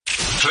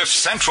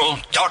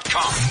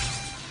CliffCentral.com.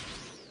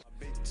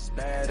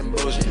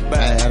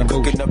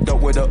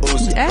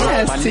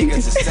 Yes.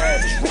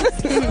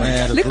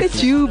 Look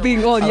at you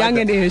being all young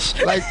and ish.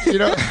 Like,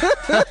 the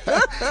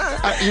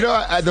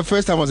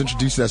first time I was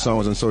introduced to that song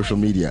was on social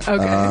media.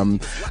 Okay.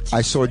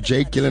 I saw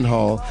Jake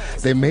Gyllenhaal.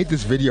 They made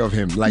this video of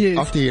him,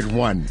 after he had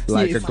won,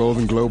 a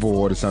Golden Globe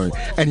Award or something.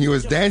 And he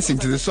was dancing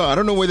to the song. I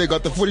don't know where they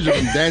got the footage of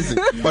him dancing,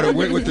 but it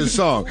went with the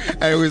song.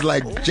 And it was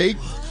like Jake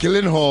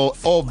Gyllenhaal,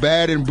 all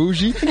bad and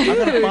bougie. I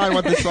gotta find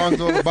what the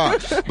song's all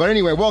about. But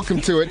anyway,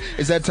 welcome to it.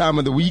 It's that time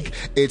of the week.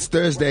 It's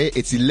Thursday.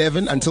 It's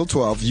 11 until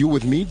 12. You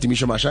with me,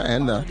 Demisha Masha,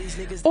 and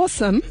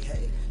Awesome.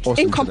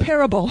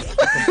 Incomparable.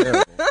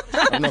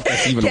 I don't know if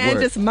that's even a word.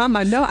 Candace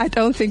Mama. No, I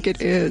don't think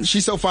it is.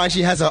 She's so fine,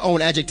 she has her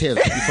own adjectives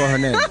before her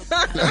name.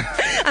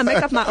 I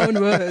make up my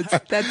own words.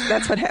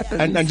 That's what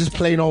happens. And just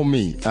plain old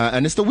me.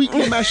 And it's the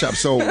weekly mashup,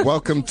 so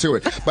welcome to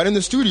it. But in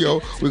the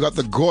studio, we got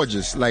the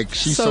gorgeous,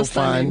 she's so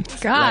fine.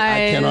 Guys.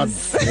 I cannot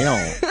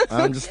tell.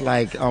 I'm just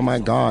oh my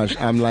gosh.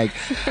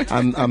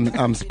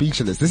 I'm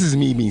speechless. This is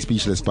me being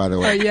speechless, by the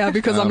way. Yeah,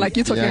 because I'm you're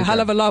talking a hell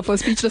of a lot for a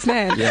speechless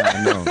man. Yeah,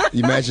 I know.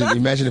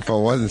 Imagine if I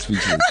wasn't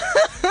speechless.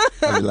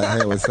 I'd be like,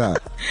 hey, what's up?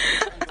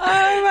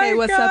 Oh my Hey,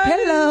 what's up?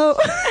 Hello.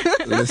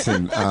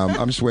 Listen,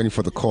 I'm just waiting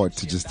for the court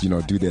to just,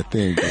 do their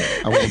thing.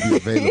 I won't be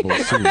available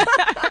soon.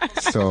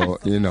 So,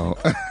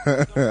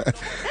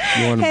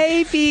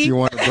 Hey, B. You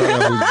want a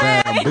brother who's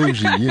bad and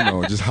bougie,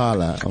 just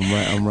holla.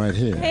 I'm right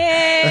here.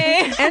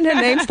 Hey. And her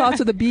name starts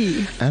with a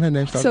B. And her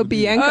name starts So with a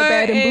B. Bianca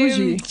Bad and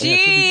Bougie.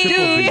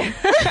 Dude.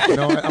 You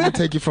know what? I'm going to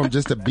take you from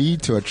just a B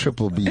to a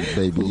triple B,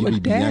 baby. You be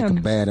Bianca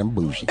Bad and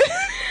Bougie.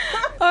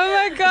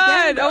 Oh my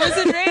God. I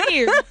wasn't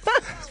ready.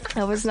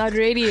 I was not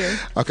ready.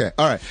 Okay,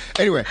 all right.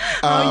 Anyway.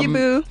 How are you,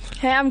 boo?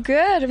 Hey, I'm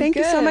good. Thank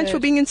you so much for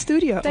being in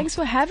studio. Thanks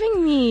for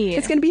having me.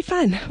 It's going to be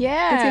fun.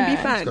 Yeah. It's going to be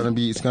fun.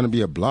 It's gonna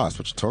be a blast.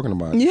 What you talking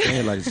about? Yeah.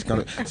 It's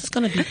gonna be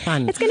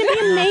fun. It's going to be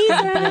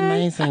amazing.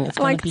 Amazing. It's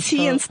gonna be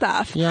tea and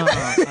stuff. Yeah,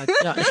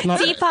 it's not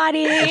Tea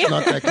party. It's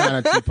not that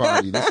kind of tea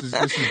party. This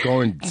is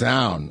going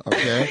down.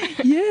 Okay.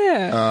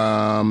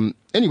 Yeah.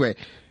 Anyway.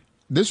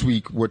 This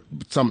week,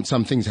 some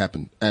things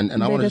happened,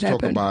 and I want to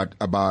talk happen?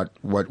 about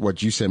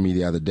what you sent me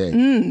the other day.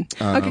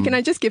 Okay, can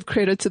I just give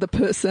credit to the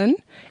person?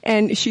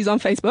 And she's on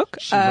Facebook.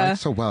 She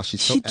writes so well.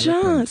 She's so she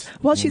eloquent. does.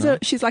 Well,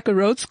 she's like a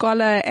Rhodes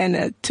Scholar and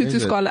a Tutu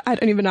Scholar. I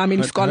don't even know how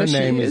many scholars her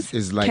name she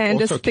is like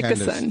Candace also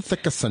Thickerson.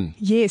 Thickerson.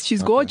 Yes,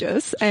 she's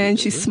gorgeous and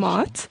she's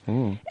smart.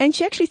 And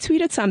she actually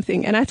tweeted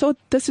something, and I thought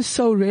this is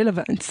so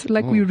relevant.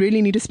 We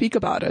really need to speak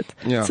about it.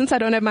 Yeah. Since I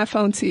don't have my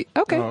phone, see.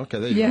 Okay. Oh, okay,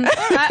 there you go. All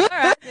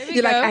right. There we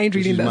You're go. I ain't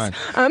reading She's this. mine.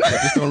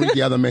 Just don't read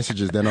the other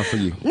messages. They're not for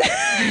you.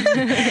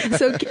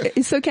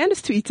 So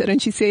Candace tweeted and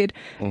she said,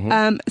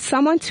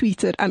 someone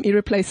tweeted, I'm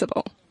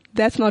irreplaceable.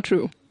 That's not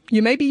true.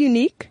 You may be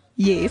unique,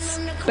 yes,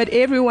 but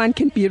everyone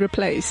can be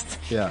replaced.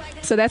 Yeah.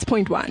 So that's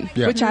point one,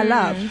 Yeah. which I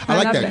love.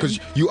 I like that because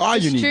you are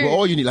unique. true. We're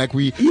all unique.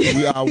 We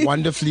are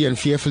wonderfully and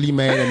fearfully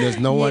made, and there's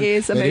no one.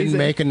 Yes, they didn't amazing.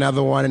 make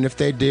another one, and if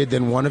they did,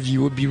 then one of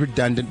you would be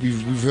redundant.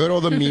 We've heard all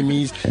the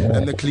memes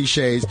and the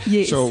cliches.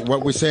 Yes. So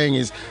what we're saying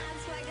is,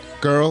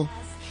 girl,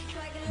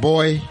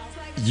 boy,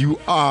 you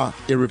are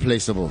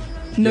irreplaceable.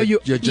 No, you're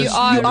just You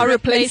are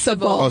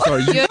replaceable. Oh,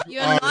 sorry. You're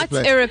are not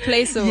replaceable.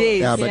 irreplaceable. Yes.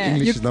 Yeah, but Yeah.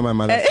 English is not my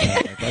mother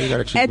tongue. Why you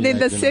gotta treat And me then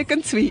the like,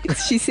 second tweet,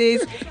 she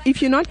says,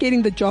 if you're not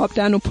getting the job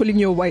done or pulling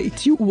your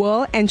weight, you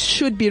will and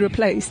should be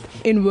replaced.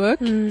 In work,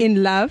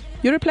 in love,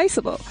 you're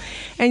replaceable.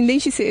 And then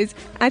she says,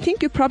 I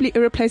think you're probably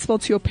irreplaceable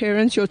to your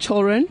parents, your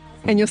children,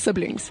 and your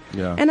siblings.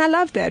 Yeah. And I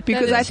love that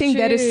because That I is think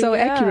that is true, so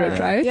yeah. accurate,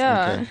 right?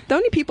 Yeah. Okay. The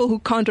only people who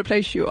can't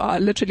replace you are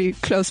literally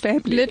close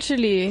family.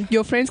 Literally.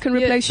 Your friends can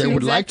replace They you.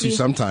 would like to Exactly.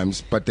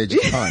 sometimes, but they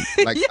just can't.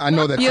 I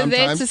know that You're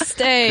there sometimes to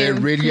stay. they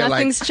really are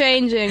Nothing's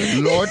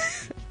changing. Lord,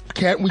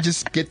 can't we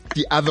just get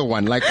the other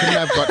one? Couldn't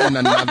I have gotten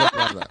another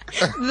brother?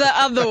 The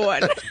other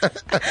one.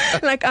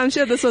 Like, I'm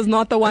sure this was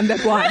not the one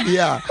that won.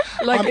 Yeah.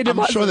 Like,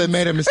 I'm sure they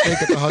made a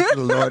mistake at the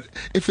hospital, Lord.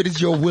 If it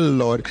is your will,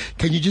 Lord,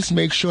 can you just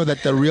make sure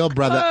that the real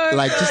brother,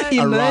 just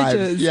arrives?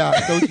 Emerges. Yeah,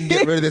 so we can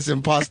get rid of this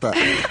imposter.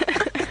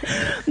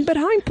 But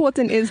how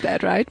important is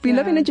that, right? We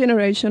live in a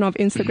generation of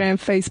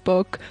Instagram,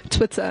 Facebook,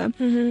 Twitter,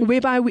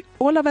 whereby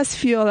all of us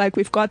feel like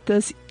we've got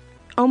this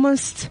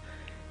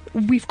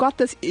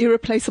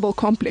irreplaceable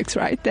complex,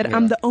 right? That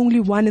I'm the only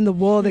one in the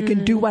world that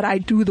can do what I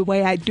do the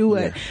way I do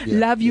it.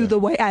 Love you the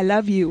way I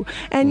love you.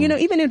 And,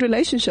 even in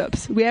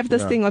relationships, we have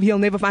this thing of he'll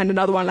never find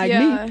another one like me.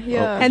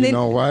 Yeah. And You then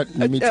know what?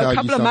 Let me tell you a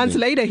couple of months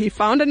something. later, he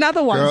found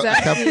another one. Girl,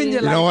 And you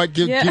you're know like, what?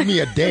 Give me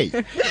a day.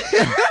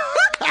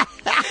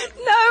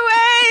 No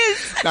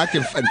ways. I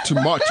can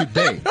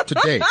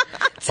today.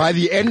 By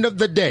the end of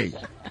the day,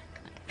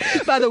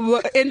 by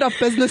the end of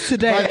business by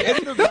today.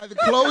 the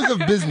close of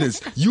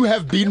business, you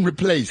have been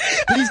replaced.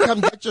 Please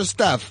come get your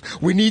stuff.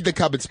 We need the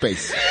cupboard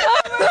space.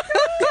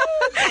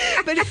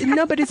 But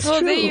it's Well,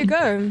 true. there you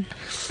go.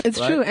 It's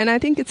Right? true. And I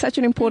think it's such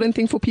an important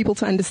thing for people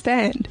to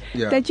understand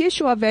that yes,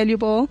 you are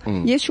valuable.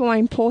 Yes, you are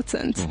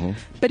important.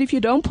 But if you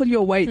don't pull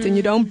your weight and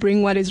you don't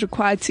bring what is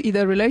required to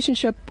either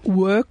relationship,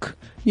 work,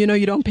 You know,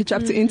 you don't pitch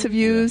up to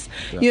interviews.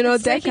 You know,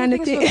 that kind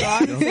of thing.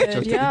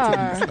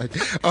 Yeah.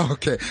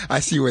 Okay. I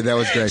see where that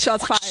was going.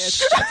 Shots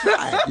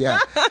fired. Yeah.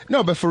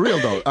 No, but for real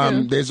though,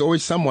 there's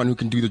always someone who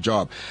can do the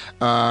job.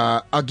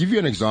 I'll give you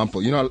an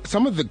example. You know,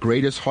 some of the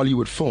greatest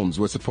Hollywood films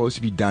were supposed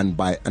to be done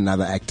by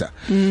another actor.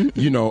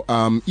 You know,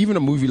 even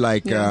a movie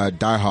like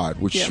Die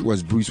Hard, which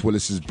was Bruce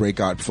Willis's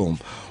breakout film,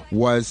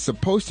 was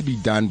supposed to be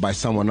done by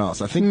someone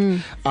else. I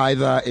think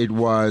either it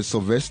was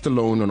Sylvester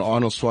Stallone or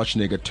Arnold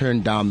Schwarzenegger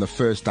turned down the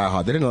first Die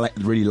Hard. They didn't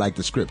really like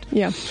the script.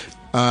 Yeah.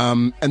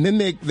 And then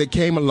they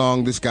came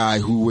along this guy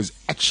who was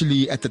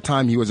actually, at the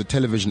time, he was a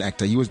television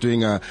actor. He was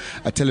doing a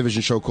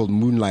television show called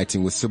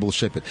Moonlighting with Sybil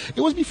Shepherd.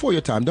 It was before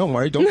your time. Don't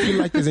worry. Don't feel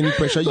like there's any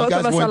pressure. You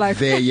guys weren't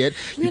there yet.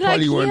 You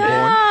probably weren't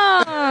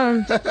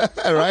born.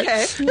 Right?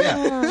 Okay.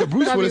 Yeah. So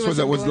Bruce Willis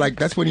was like,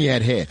 that's when he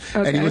had hair.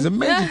 Okay. And he was a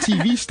major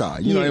TV star.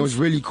 You know, it was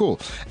really cool.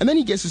 And then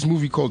he gets this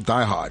movie called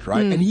Die Hard,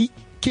 right? And he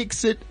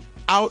kicks it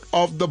out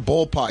of the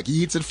ballpark.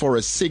 He hits it for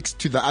a 6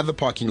 to the other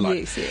parking lot.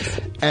 Yes.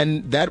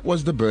 And that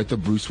was the birth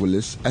of Bruce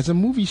Willis as a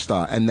movie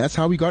star. And that's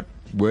how we got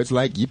words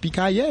like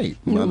yippee-ki-yay,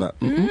 mother.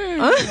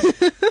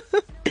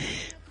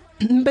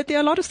 But there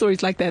are a lot of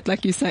stories like that,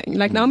 like you're saying.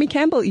 Like Naomi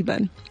Campbell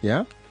even.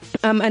 Yeah?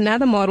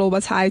 Another model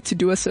was hired to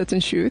do a certain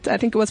shoot. I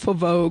think it was for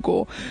Vogue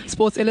or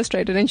Sports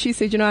Illustrated. And she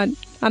said, you know what,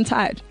 I'm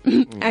tired.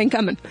 I ain't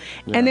coming.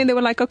 Yeah. And then they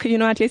were like, okay, you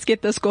know what, let's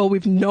get this girl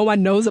no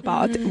one knows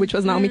about, which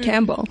was Naomi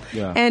Campbell.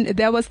 Yeah. And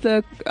that was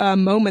the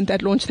moment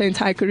that launched her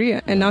entire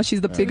career. And now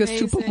she's the biggest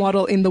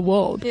supermodel in the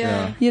world.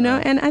 Yeah. You know,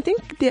 and I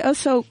think there are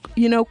also,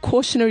 you know,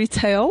 cautionary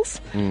tales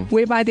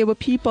whereby there were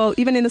people,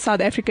 even in the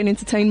South African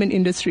entertainment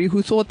industry,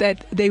 who thought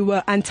that they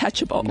were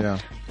untouchable. Yeah.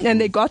 And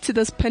they got to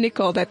this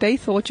pinnacle that they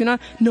thought, you know,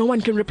 no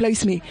one can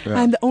replace me.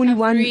 Yeah. I'm the only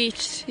one.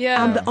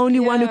 I'm the only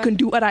one who can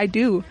do what I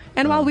do.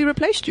 And while we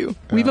replaced you,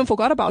 we even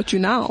forgot about you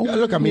now. Yeah,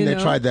 look, I mean, they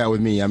tried that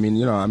with me. I mean,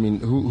 you know,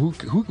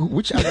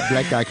 which other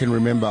black guy can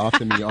remember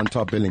after me on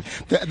Top Billing?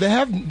 They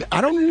have, I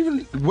don't even,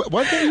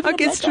 what they even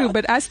okay, it's true,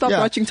 but I stopped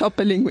watching Top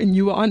Billing when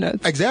you were on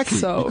it. Exactly.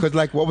 So. Because,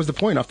 like, what was the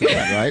point after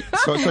that, right?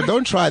 So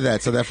don't try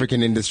that, South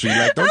African industry.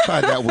 Like, don't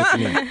try that with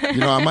me.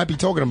 You know, I might be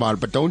talking about it,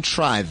 but don't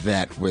try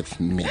that with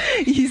me.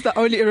 He's the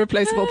only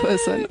irreplaceable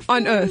person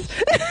on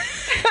earth.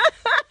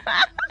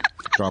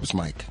 Drops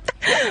mic.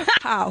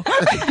 How?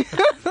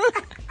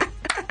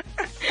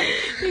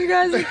 You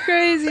guys are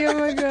crazy. Oh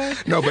my god.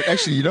 No, but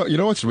actually, you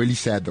know what's really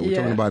sad though? We're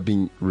talking about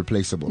being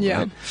replaceable,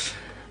 right?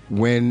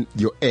 When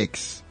your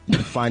ex, you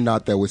find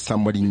out there was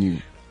somebody new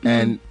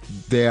and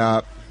they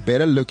are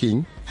better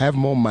looking, have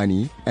more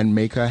money, and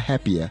make her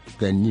happier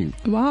than you.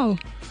 Wow.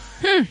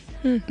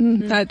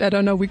 I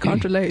don't know. We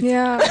can't relate.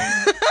 Yeah.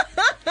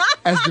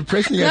 As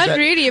depressing as not that,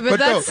 really, but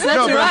that's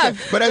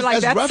rough. But as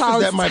rough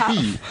as that might tough.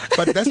 be,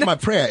 but that's my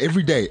prayer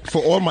every day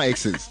for all my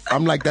exes.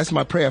 I'm like, that's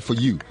my prayer for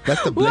you.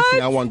 That's the blessing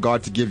I want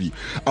God to give you.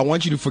 I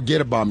want you to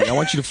forget about me. I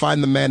want you to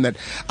find the man that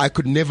I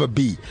could never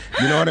be.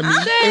 You know what I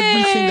mean?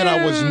 Everything that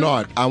I was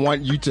not, I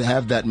want you to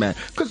have that man.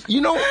 Because,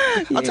 you know,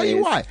 I'll tell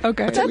you why.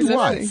 Okay. I'll tell you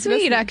why.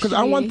 Sweet, actually. Because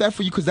I want that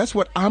for you because that's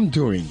what I'm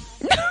doing.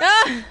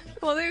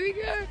 Well, there we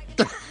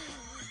go.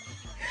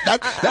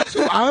 That's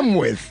who I'm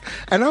with,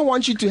 and I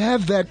want you to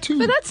have that too.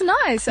 But that's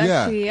nice,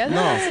 actually. Yeah.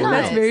 That's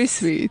That's very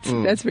sweet.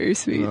 That's very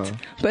sweet.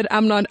 But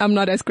I'm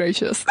not as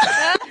gracious.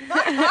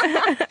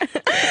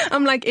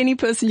 I'm like any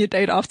person you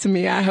date after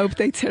me. I hope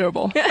they're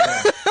terrible.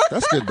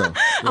 That's good though.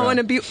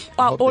 Yeah.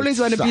 I always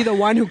want to be the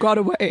one who got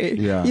away.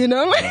 Yeah. You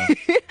know,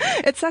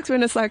 it sucks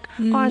when it's like,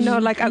 oh no,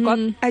 like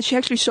she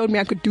actually showed me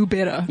I could do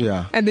better.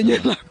 Yeah. And then you're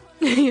like.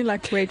 You're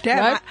like, wait,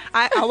 damn,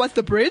 I was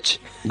the bridge.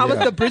 I was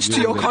the bridge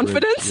to your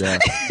confidence. Yeah.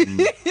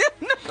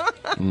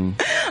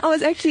 I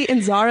was actually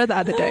in Zara the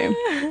other day.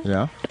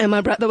 Yeah. And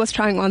my brother was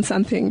trying on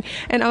something.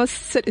 And I was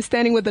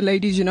standing with the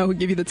ladies, you know, who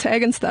give you the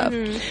tag and stuff.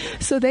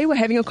 So they were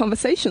having a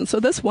conversation. So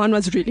this one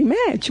was really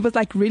mad. She was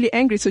like really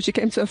angry. So she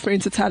came to a friend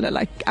to tell her,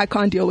 like, I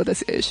can't deal with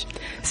this ish.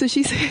 So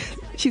she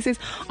says,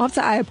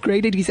 after I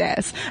upgraded his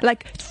ass,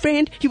 like,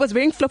 friend, he was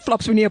wearing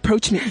flip-flops when he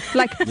approached me.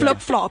 Like,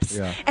 flip-flops.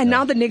 Yeah. And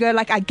now the nigga,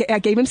 like, I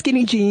gave him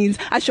skinny jeans.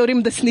 I showed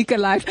him the sneaker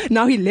life.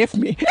 Now he left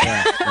me.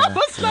 I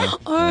was like,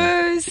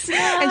 oh,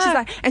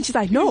 snap. And she's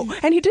like, no.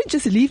 And he didn't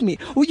just leave me.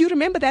 Well, you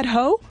remember that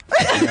hoe?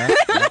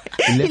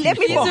 He left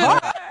me for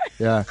her.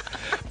 Yeah.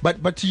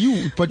 But to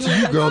you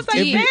girls,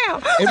 like,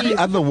 every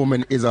other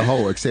woman is a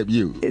hoe except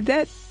you.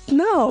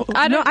 No,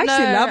 I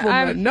actually love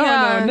women.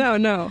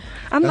 No.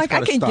 I'm That's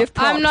like, I can give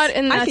props. I'm not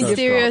in that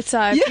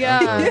stereotype.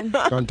 Yeah.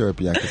 Don't do it,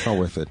 Bianca. It's not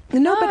worth it.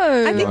 No, but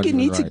I think you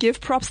need to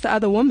give props to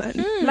other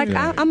women. Like,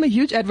 I'm a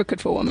huge advocate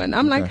for women.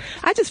 I'm like,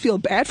 I just feel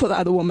bad for the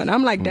other woman.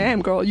 I'm like,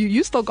 damn, girl,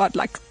 you still got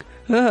like,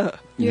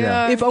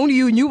 if only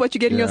you knew what you're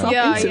getting yourself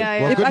into.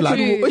 Well, good luck.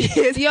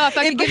 If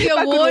I could give you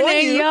a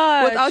warning,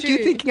 without you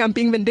thinking I'm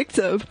being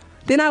vindictive,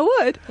 then I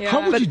would.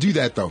 How would you do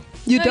that though?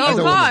 You No, don't.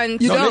 you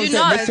can't. You No, don't. you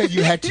not. Let's say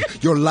you had to,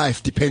 your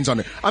life depends on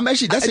it.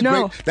 Actually, that's a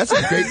No.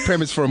 great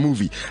premise for a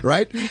movie,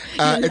 right?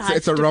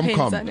 It's a life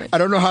rom-com. depends on it. I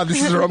don't know how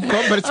this is a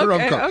rom-com, but it's a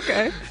rom-com.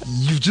 Okay.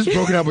 You've just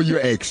broken up with your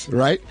ex,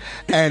 right?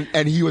 And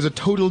he was a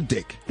total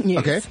dick. Yes.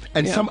 Okay?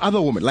 And Yeah. some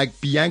other woman, like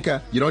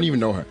Bianca, you don't even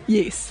know her.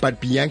 Yes. But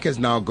Bianca's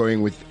now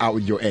going out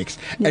with your ex.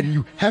 And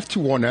you have to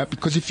warn her,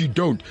 because if you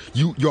don't,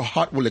 your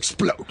heart will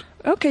explode.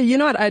 Okay, you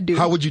know what I do?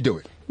 How would you do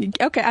it?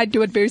 Okay, I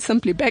do it very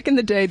simply. Back in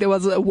the day, there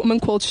was a woman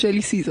called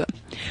Shirley Caesar.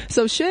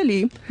 So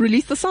Shirley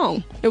released a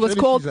song. It was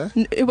Shirley called. Caesar?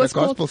 It was The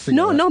gospel called. singer,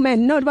 No, right? no,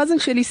 man, no, it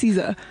wasn't Shirley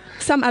Caesar.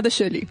 Some other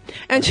Shirley.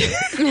 And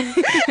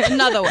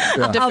Another one.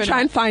 I'll Different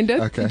try and find it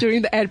Okay.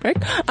 during the ad break.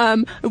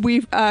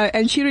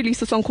 And she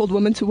released a song called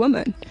 "Woman to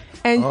Woman,"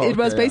 and Oh, it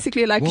was okay, yeah.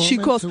 basically like she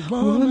Woman calls to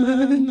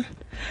woman.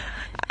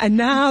 And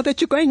now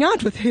that you're going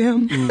out with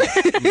him,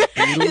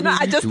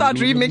 I just start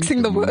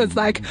remixing the words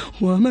like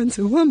 "woman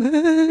to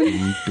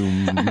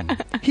woman."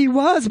 He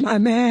was my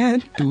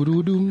man,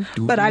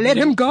 but I let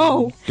him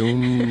go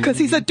because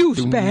he's a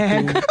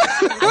douchebag.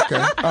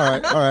 Okay,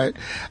 all right.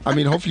 I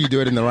mean, hopefully you do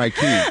it in the right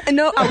key.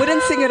 No, I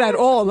wouldn't sing it at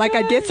all. Like,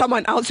 I'd get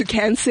someone else who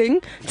can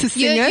sing to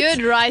sing it.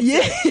 You'd write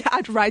Yeah,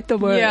 I'd write the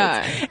words.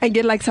 Yeah. And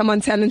get like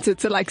someone talented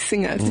to like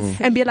sing it.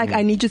 And be like,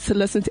 I need you to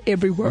listen to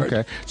every word.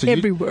 Okay, so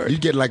every word. You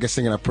get like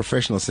a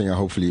professional singer.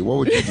 Hopefully, what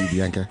would you do,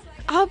 Bianca?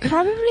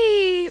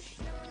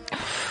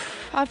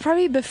 I'd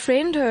probably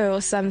befriend her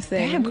or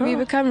something. Damn, We girl.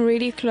 become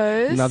really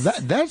close. Now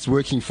that's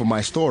working for my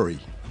story.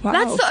 Wow.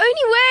 That's the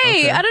only way.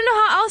 Okay. I don't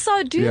know how else I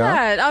would do Yeah?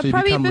 that. So I'd you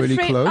probably become really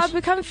close? I'd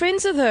become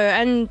friends with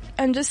her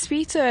and just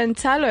speak to her and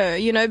tell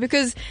her,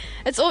 because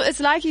it's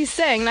like he's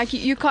saying, like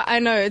you can't. I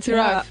know it's Yeah.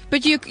 rough,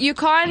 but you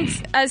can't,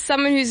 as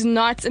someone who's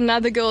not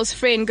another girl's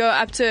friend, go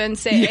up to her and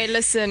say, hey,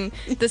 listen,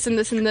 this and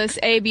this and this,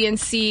 A, B, and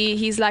C.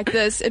 He's like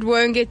this. It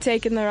won't get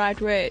taken the right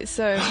way.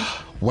 So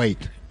Wait,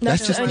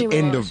 that's the just the only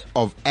end word.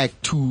 of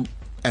Act 2.5.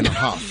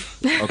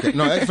 Okay,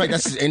 no, in fact,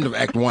 that's the end of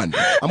Act 1.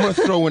 I'm going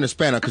to throw in a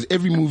spanner because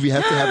every movie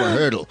has to have a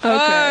hurdle. oh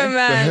The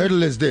man,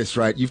 hurdle is this,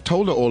 right? You've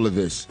told her all of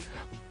this,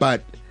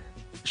 but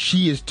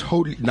she is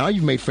totally, now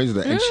you've made friends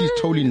with her and she's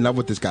totally in love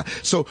with this guy.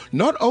 So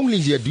not only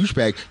is he a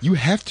douchebag, you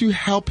have to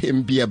help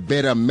him be a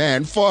better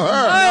man for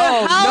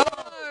her.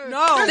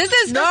 No. this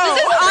is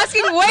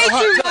asking way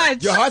too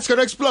much. Your heart's going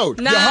to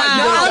explode. Nah, Your heart,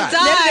 you're I'll gonna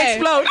die. Let it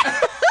explode.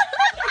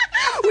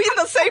 We're in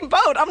the same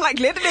boat. I'm like,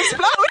 let it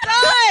explode.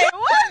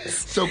 What?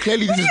 So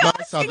clearly this is not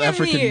a South asking of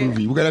African me?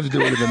 movie. We're going to have to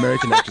do it with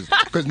American actors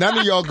because none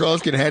of y'all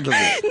girls can handle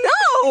this.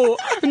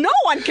 No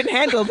one can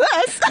handle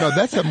this. No,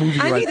 that's a movie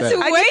right need there. to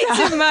Way I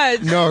need to too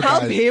much. No,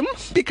 Help guys. him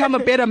become a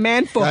better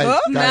man for her.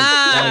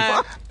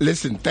 Guys,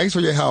 listen, thanks for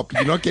your help.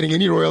 You're not getting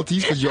any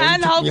royalties because you only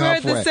And took help me her at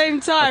halfway. the same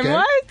time. Okay?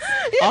 What?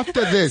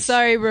 After this,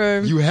 Sorry,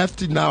 bro. you have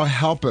to now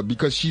help her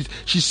because she's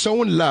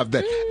so in love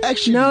that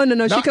actually No,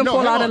 she can fall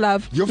hang out on. of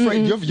love.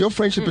 Your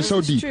friendship is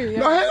so deep. true, yeah.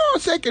 No, hang on a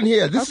second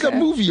here. This is a Okay.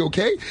 movie,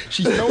 okay?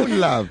 She's so in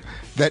love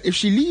that if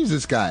she leaves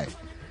this guy,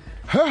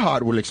 her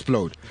heart will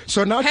explode.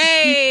 So now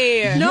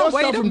Hey. to keep No, yourself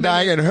wait a from minute.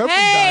 dying and her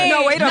Hey. from dying.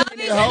 No, wait a now minute.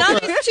 there's, now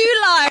there's 2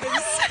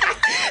 lives.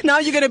 Now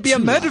you're going to be a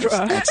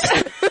murderer.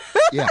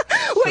 Yeah.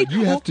 Wait, so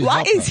you have to why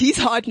help is her. his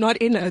heart not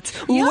in it?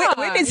 Yeah,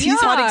 when is his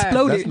heart yeah.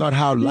 exploding? That's not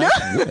how life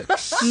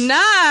works.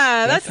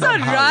 Nah, that's not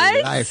not how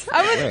right. life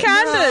I'm with works.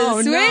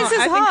 Candace. No, Where's his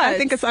I heart?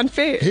 think it's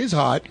unfair. His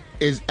heart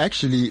is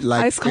actually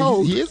like Ice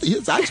cold. He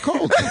is ice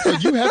cold. So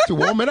you have to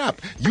warm it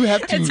up. You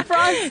have to It's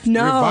frost.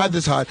 No. revive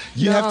this heart.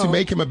 You have to No.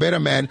 make him a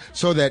better man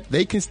so that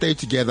they can stay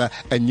together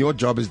and your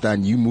job is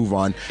done. You move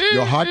on.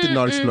 Your heart did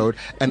not explode.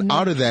 And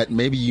out of that,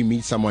 maybe you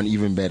meet someone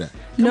even better.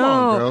 Come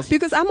on, girls.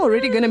 because I'm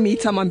already going to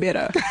meet someone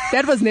better.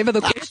 That was never the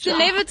It's question.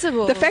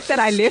 inevitable. The fact that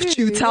I left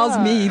you tells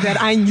me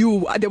that I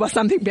knew there was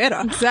something better.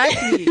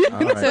 Exactly.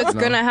 right, So it's no.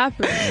 going to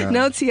happen.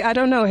 No, T, I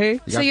don't know, hey?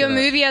 You So got your that.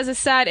 movie has a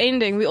sad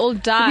ending. We all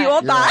die. We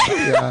all die.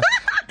 Yeah.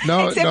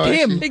 No, Except no,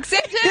 him. actually-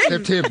 Except him.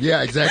 Except him.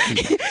 Yeah,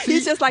 exactly.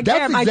 He's just like, That's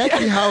damn,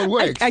 exactly how it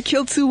works. I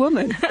killed 2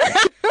 women.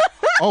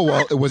 Oh,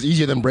 well, it was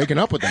easier than breaking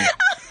up with them.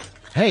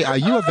 Hey, are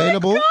you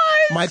available?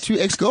 My 2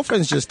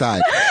 ex-girlfriends just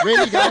died.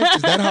 Really, guys?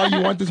 Is that how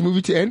you want this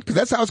movie to end? Because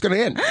that's how it's going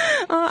to end.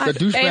 The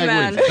douchebag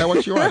Amen. wins. Is that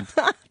what you want?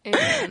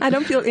 I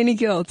don't feel any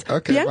guilt.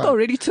 Okay, Bianca fine.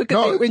 already took it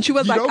No, there when she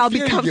was you like, don't I'll feel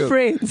any become guilt.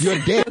 friends. You're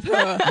dead. You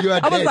are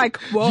I was dead. like,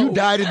 whoa. You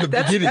died in the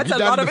beginning. That's You a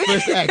died lot in the of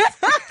first act.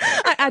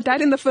 I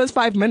died in the first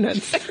 5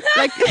 minutes.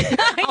 Like,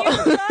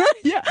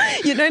 yeah,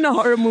 you know, in a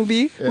horror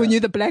movie, when you're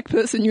the black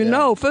person, you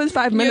know, first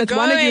 5 minutes,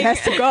 one of you going.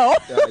 has to go.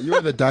 Yeah, you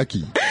were the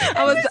ducky.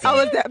 I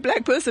was that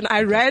black person.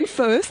 I ran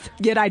first,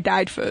 yet I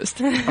died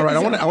first. All right,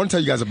 I want to tell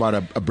you guys about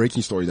a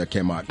breaking story that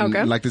came out.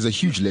 Okay. Like, there's a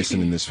huge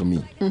lesson in this for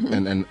me,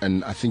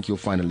 and I think you'll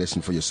find a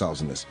lesson for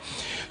yourselves in this.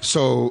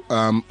 So,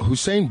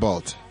 Usain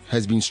Bolt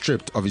has been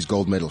stripped of his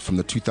gold medal from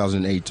the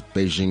 2008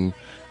 Beijing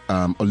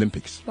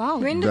Olympics. Wow.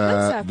 When did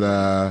this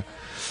happen?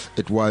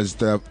 It was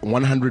the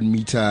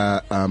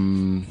 100-meter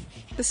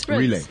The sprint.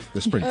 relay,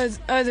 the sprint.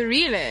 The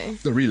relay.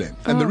 The relay.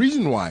 And the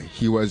reason why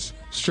he was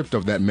stripped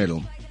of that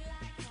medal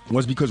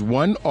was because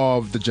one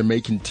of the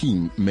Jamaican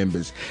team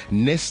members,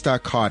 Nesta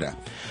Carter,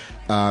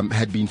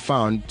 had been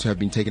found to have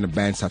been taking a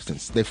banned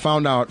substance. They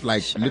found out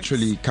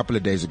literally a couple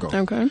of days ago.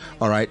 Okay.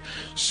 All right.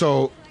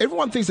 So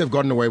everyone thinks they've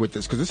gotten away with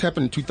this because this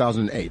happened in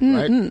 2008,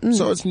 right?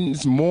 So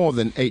it's more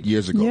than 8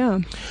 years ago. Yeah.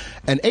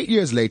 And 8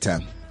 years later,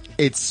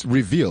 it's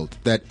revealed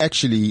that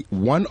actually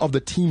one of the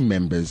team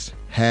members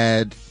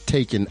had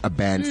taken a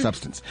banned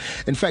substance.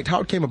 In fact, how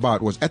it came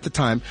about was at the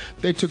time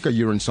they took a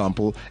urine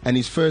sample and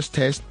his first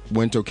test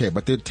went okay,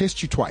 but they'd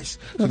test you twice.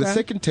 So the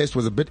second test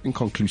was a bit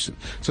inconclusive.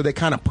 So they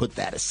kind of put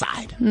that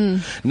aside.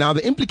 Now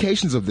the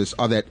implications of this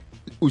are that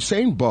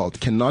Usain Bolt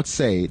cannot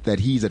say that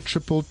he's a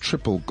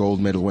triple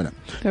gold medal winner.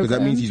 Because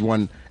that means he's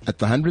won at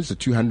the 100s, the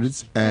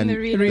 200s, and the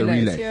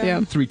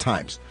relay 3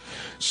 times.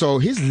 So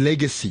his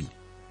legacy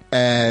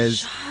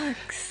as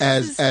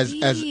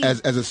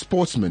a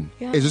sportsman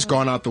is just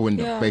gone out the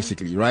window,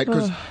 basically, right?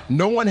 Because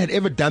no one had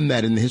ever done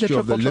that in the history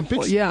of the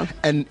Olympics,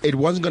 and it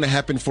wasn't going to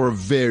happen for a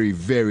very,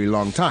 very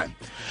long time.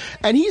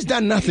 And he's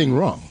done nothing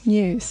wrong.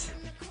 Yes.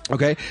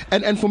 Okay,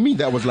 and for me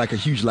that was like a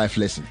huge life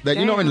lesson. That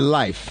you know, in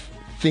life,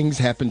 things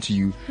happen to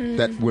you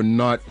that were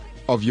not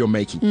of your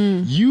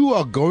making. You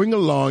are going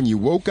along, you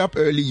woke up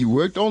early, you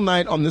worked all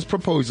night on this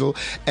proposal,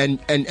 and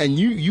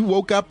you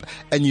woke up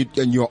and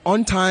you're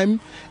on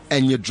time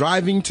and you're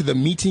driving to the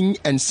meeting,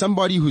 and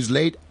somebody who's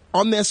late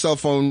on their cell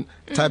phone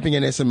typing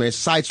an SMS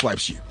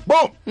sideswipes you.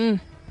 Boom!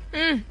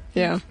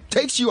 Yeah.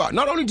 Takes you out.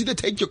 Not only did they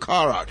take your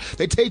car out,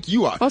 they take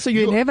you out. Also,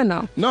 you're in heaven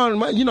now.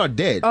 No, you're not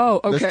dead.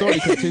 Oh, okay. The story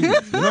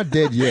continues. You're not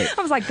dead yet.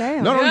 I was like,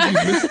 damn.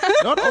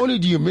 Not only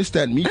do you miss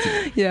that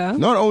meeting,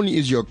 not only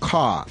is your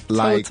car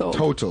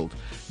totaled,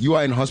 you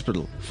are in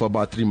hospital for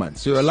about 3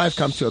 months. So your life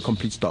comes to a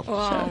complete stop.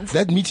 Wow.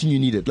 That meeting you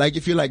needed. Like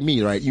if you're like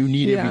me, right, you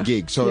need every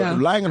gig. So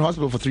lying in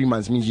hospital for 3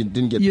 months means you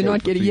didn't get You're paid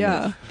not for getting, 3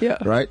 months, yeah.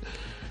 Right?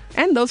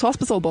 And those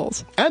hospital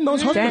bills. And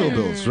those hospital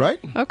bills, right?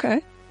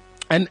 Okay.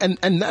 And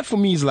that for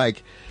me is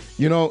like,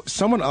 you know,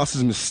 someone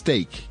else's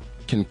mistake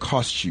can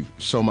cost you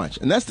so much.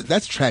 And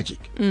that's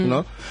tragic, you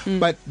know?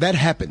 But that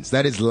happens.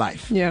 That is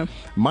life. Yeah.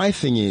 My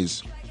thing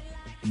is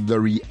the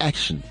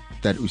reaction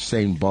that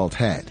Usain Bolt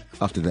had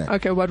after that.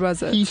 Okay, what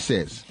was it? He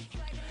says,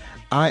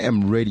 I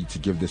am ready to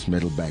give this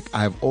medal back.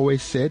 I have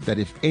always said that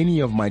if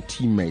any of my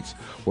teammates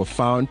were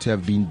found to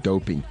have been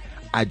doping,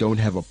 I don't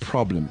have a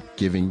problem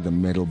giving the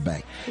medal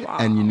back. Wow.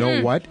 And you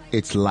know what?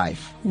 It's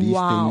life. These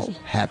things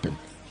happen.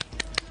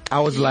 I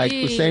was like,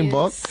 Usain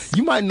Bolt,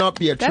 you might not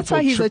be a That's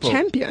why he's a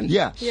champion.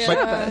 Yeah.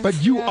 But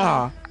you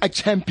are a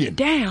champion.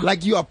 Damn.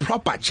 Like you are a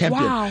proper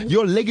champion. Wow.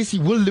 Your legacy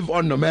will live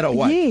on no matter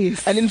what.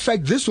 Yes. And in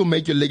fact, this will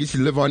make your legacy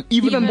live on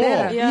even more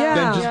better.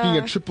 than just being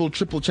a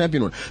triple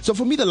champion one. So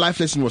for me, the life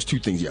lesson was 2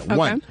 things here.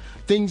 One,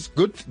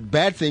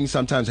 bad things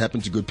sometimes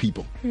happen to good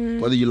people,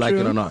 whether you like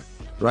it or not,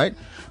 right?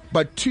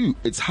 But 2,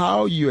 it's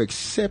how you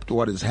accept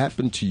what has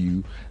happened to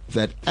you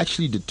that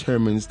actually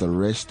determines the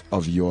rest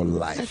of your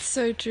life. That's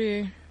so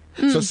true.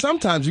 So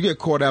sometimes you get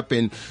caught up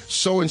in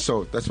so and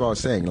so. That's what I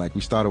was saying. Like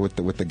we started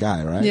with the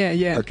guy, right?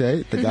 Yeah.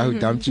 Okay, the guy who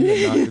dumped you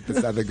and now with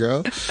this other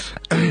girl.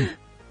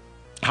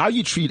 How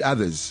you treat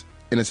others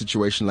in a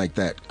situation like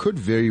that could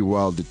very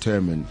well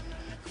determine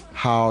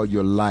how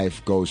your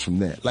life goes from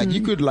there. Like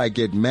you could like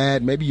get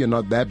mad. Maybe you're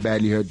not that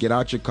badly hurt. Get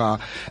out your car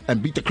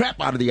and beat the crap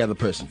out of the other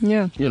person.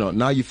 Yeah. You know,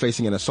 now you're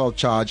facing an assault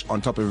charge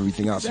on top of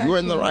everything else. You were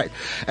in the right.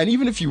 And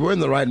even if you were in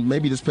the right,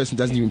 maybe this person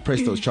doesn't even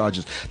press those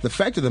charges. The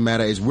fact of the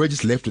matter is we're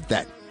just left with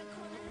that.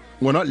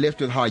 We're not left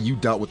with how you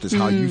dealt with this,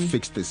 how you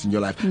fixed this in your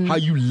life, how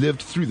you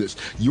lived through this.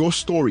 Your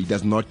story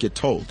does not get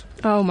told.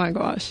 Oh my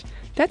gosh.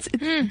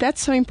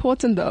 That's so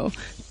important though.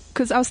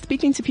 Because I was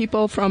speaking to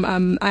people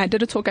from, I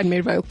did a talk at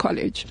Merivale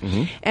College,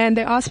 and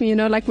they asked me, you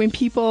know, like when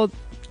people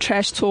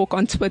trash talk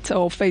on Twitter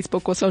or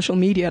Facebook or social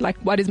media, like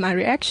what is my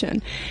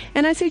reaction?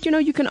 And I said, you know,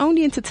 you can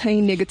only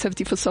entertain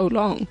negativity for so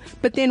long,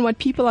 but then what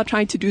people are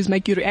trying to do is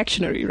make you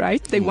reactionary,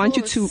 right? They want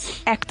you to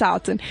act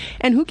out, and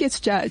who gets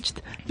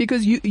judged?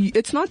 Because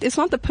it's not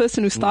the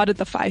person who started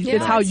the fight,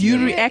 it's how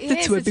you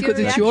reacted to it, because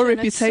it's your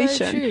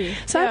reputation.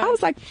 So I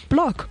was like,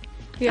 block.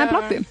 I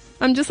blocked them.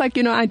 I'm just like,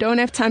 you know, I don't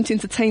have time to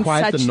entertain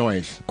Quiet the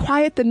noise.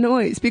 Quiet the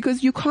noise,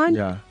 because you can't.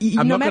 Yeah.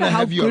 I'm not going to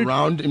have you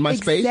around in my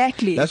space.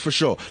 Exactly. That's for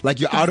sure. Like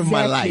you're out of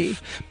my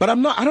life. But I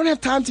don't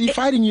have time to be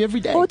fighting you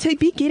every day. Or to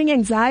be getting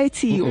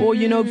anxiety or,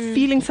 you know,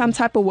 feeling some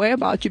type of way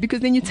about you,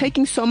 because then you're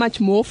taking so much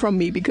more from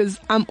me because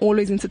I'm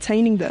always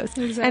entertaining this.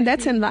 Exactly. And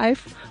that's in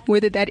life,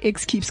 whether that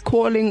ex keeps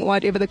calling,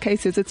 whatever the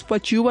case is, it's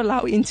what you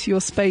allow into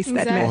your space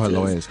that matters. Or her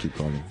lawyers keep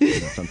calling. You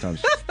know,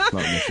 sometimes it's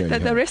not necessarily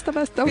that the her. rest of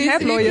us don't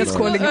have lawyers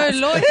calling us.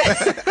 Lawyers.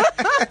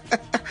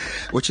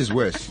 Which is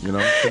worse, you know?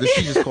 Because if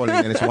she's just calling,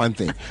 then it's one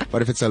thing.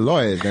 But if it's a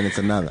lawyer, then it's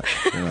another.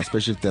 You know,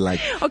 especially if they're like,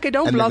 okay,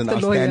 don't and block there's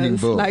an the outstanding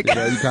lawyers. bill. Like, you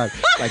know, you can't,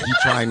 like you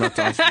trying not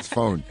to answer his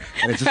phone,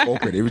 and it's just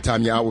awkward. Every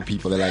time you're out with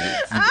people, they're like,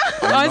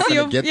 "Are you not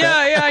gonna get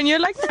that?" Yeah, and you're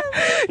like,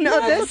 no,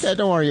 That's okay.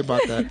 Don't worry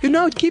about that.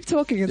 No, keep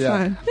talking. It's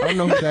fine. I don't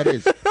know who that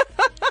is.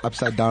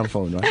 Upside down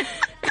phone, right?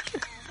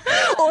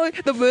 Or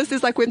like the worst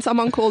is like when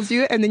someone calls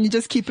you and then you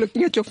just keep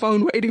looking at your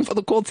phone waiting for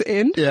the call to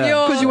end. Yeah.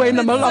 Because you were in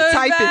the middle of so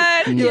typing.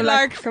 bad. You're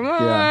like, come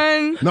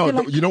on.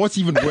 No, you know what's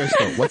even worse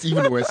though? What's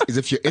even worse is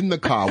if you're in the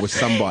car with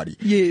somebody.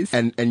 Yes.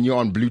 And you're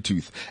on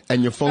Bluetooth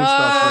and your phone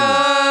starts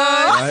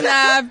ringing. Right?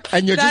 Snap.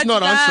 And you're just That's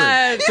not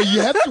bad. answering. So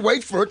you have to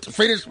wait for it to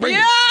finish ringing.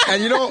 Yeah.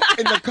 And you know,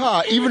 in the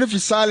car, even if you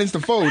silence the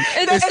phone,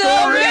 It's still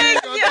still ringing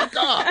ringing. on the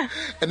car.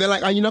 And they're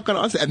like, are you not going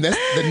to answer? And that's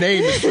the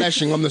name is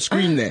flashing on the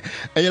screen there.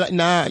 And you're like,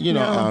 nah, you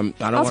know, I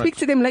don't I'll wanna, speak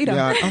to them later.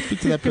 Yeah, I'll speak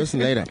to that person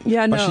later.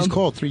 Yeah, But no. she's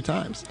called 3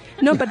 times.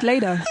 No, but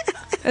later.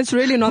 It's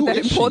really not Who that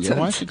is she? important. And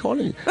why is she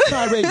calling you? No,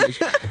 I really,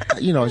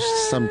 you know,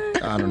 some,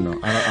 I don't know.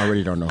 I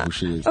really don't know who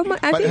she is. Oh my-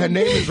 I but think- her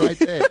name is right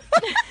there.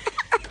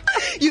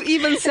 You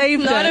even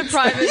saved Not it. a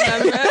private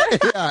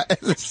number. Yeah.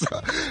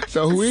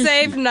 So who is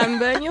Save she?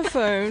 number in your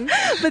phone.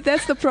 But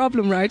that's the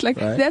problem, right? Like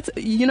Right. that's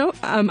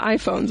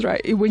iPhones,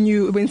 right?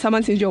 When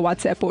someone sends you a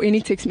WhatsApp or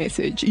any text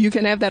message, you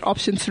can have that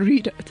option to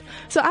read it.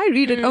 So I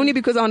read it only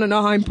because I want to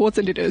know how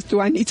important it is. Do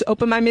I need to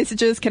open my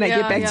messages? Can I get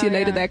Yeah, back to you yeah,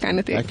 later? yeah. That kind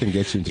of thing. That can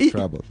get you into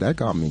trouble. That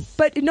got me.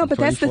 But no, but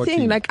that's the 2014.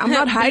 thing. Like I'm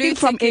not hiding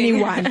from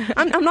Blue-ticking. anyone.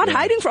 I'm not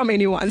hiding from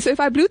anyone. So if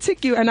I blue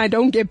tick you and I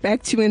don't get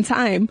back to you in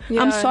time, I'm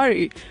Yeah.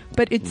 sorry.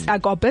 But it's I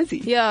got busy.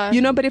 Yeah.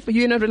 You know, but if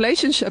you're in a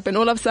relationship and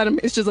all of a sudden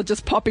messages are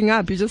just popping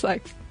up, you're just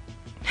like,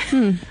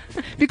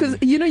 because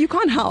you know you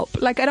can't help.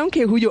 Like I don't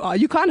care who you are,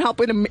 you can't help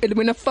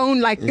when a phone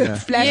like Yeah.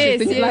 flashes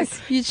Yes, and you're like,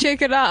 yes. You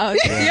check it out.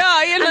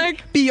 Yeah, you're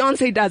like,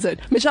 Beyonce does it,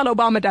 Michelle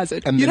Obama does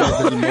it. And You then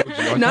know, there's an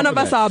emoji on none top of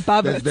us that. are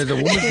above it. There's a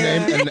woman's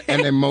name and an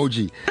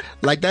emoji.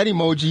 Like that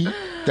emoji,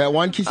 that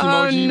one kiss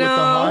emoji with the no.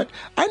 heart.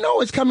 I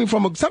know it's coming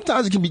from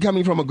sometimes it can be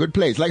coming from a good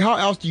place. Like how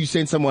else do you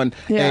send someone,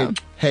 Yeah.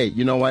 hey,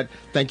 you know what?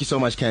 Thank you so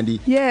much,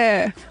 Candy.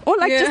 Yeah, or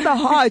like Yeah. just a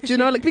heart, you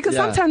know, like because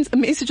Yeah. sometimes a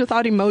message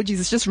without emojis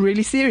is just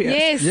really serious.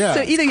 yes. Yeah.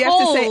 So either you have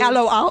to say Cold.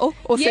 LOL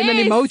or send an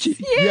Yes, emoji.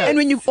 yes. And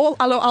when you've all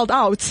LOL'd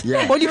out,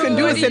 Yeah. all you can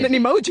do is send an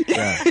emoji.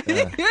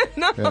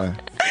 No.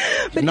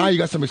 Yeah. Now you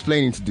got some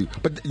explaining to do.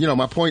 But you know,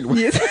 my point was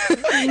Yes.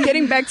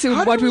 Getting back to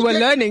How what do we were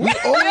get- learning. We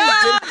always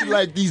get to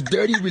like these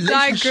dirty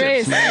relationships,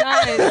 Digress. man.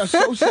 Nice. They're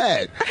so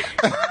sad.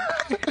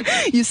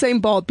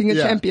 Usain Bolt being a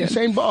champion.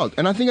 Usain Bolt.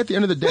 And I think at the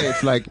end of the day,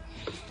 it's like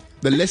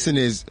the lesson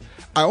is,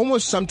 I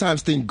almost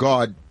sometimes think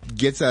God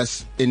gets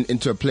us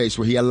into a place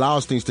where he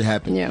allows things to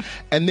happen. Yeah.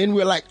 And then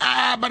we're like,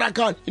 but I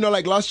can't. You know,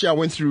 like last year I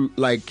went through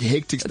like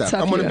hectic stuff.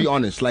 Tough I'm going to year. be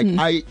honest. Like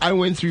I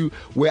went through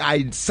where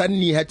I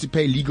suddenly had to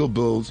pay legal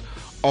bills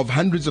of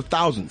hundreds of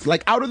thousands,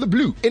 like out of the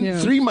blue. In Yeah.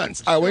 3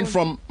 months, I went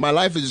from my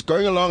life is just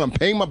going along, I'm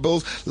paying my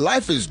bills,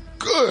 life is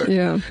good.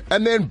 Yeah.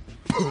 And then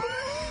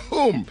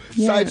boom,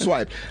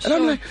 sideswipe. And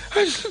I'm like,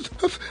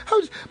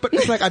 but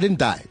it's like I didn't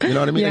die. You know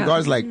what I mean? Yeah. And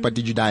God's like, but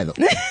did you die though?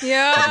 But did you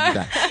Yeah.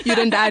 die? You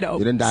didn't die though.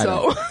 You didn't die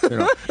So. though. You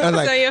know? And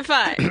like, So you're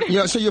fine.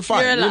 yeah, so you're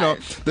fine. You're You know,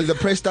 alive. the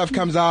press stuff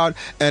comes out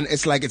and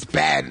it's like it's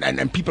bad,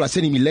 and people are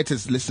sending me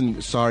letters.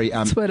 Listen, sorry,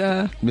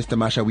 Twitter. Mr.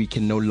 Masha, we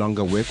can no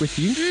longer work with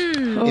you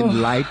Oh.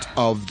 in light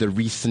of the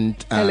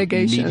recent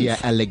Allegations. media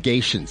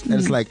allegations. And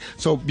it's like,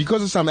 so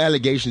because of some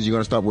allegations, you're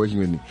gonna stop working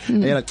with me.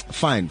 And you're like,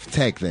 fine,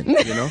 tag then.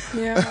 You know.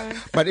 Yeah.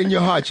 But in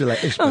your heart, you're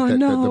like, "Ish, but Oh, that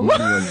no.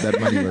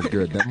 money was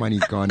good. That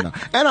money's gone now."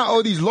 And I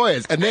owe these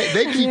lawyers, and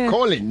they keep Yeah.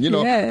 calling, you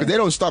know, Yeah. because they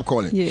don't stop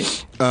calling.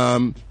 Yes.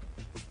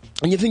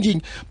 And you're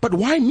thinking, but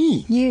why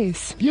me?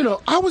 Yes. You know,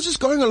 I was just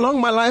going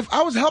along my life.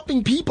 I was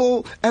helping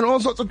people and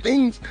all sorts of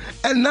things.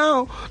 And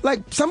now,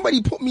 like,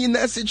 somebody put me in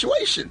that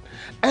situation.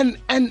 And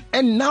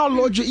now,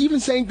 Lord, you're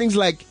even saying things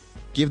like,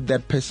 give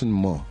that person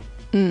more.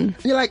 You're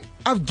like,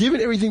 I've given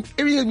everything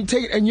has been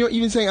taken, and you're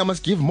even saying I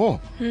must give more.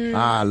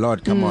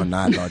 Lord, come on,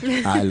 Lord.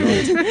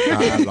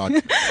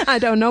 Lord. I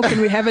don't know.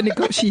 Can we have a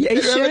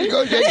negotiation?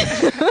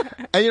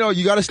 And you know,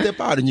 you got to step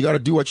out and you got to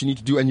do what you need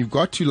to do, and you've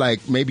got to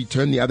like maybe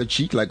turn the other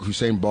cheek, like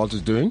Usain Bolt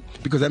is doing,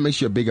 because that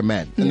makes you a bigger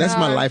man. And that's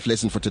my Yeah. life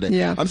lesson for today.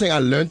 Yeah. I'm saying I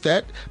learned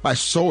that, but I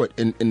saw it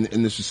in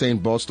this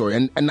Usain Bolt story.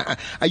 And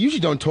I usually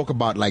don't talk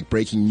about like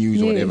breaking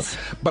news or whatever, Yes.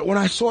 but when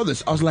I saw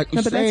this, I was like,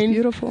 No, but that's Usain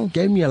beautiful.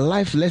 gave me a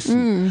life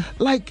lesson.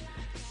 Like,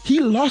 he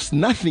lost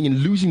nothing in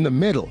losing the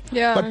medal.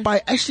 Yeah. But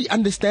by actually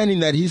understanding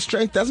that his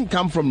strength doesn't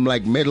come from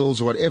like medals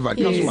or whatever, it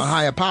comes Yes. from a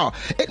higher power.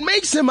 It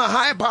makes him a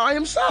higher power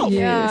himself.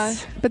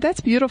 Yes. But that's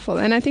beautiful.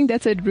 And I think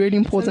that's a really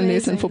important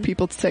lesson amazing. for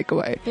people to take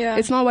away. Yeah.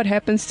 It's not what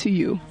happens to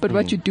you, but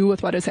what you do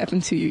with what has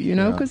happened to you, you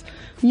know? Because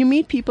you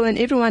meet people and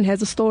everyone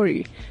has a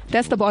story.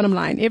 That's the bottom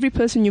line. Every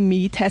person you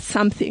meet has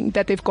something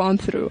that they've gone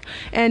through.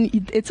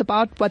 And it's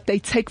about what they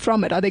take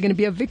from it. Are they going to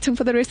be a victim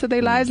for the rest of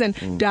their lives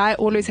and die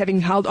always having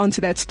held on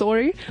to that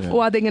story?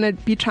 Or are they going to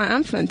be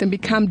triumphant and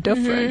become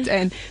different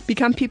and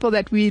become people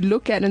that we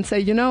look at and say,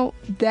 you know,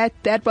 that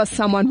was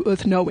someone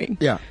worth knowing.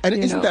 Yeah, and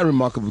You isn't know? that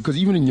remarkable? Because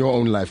even in your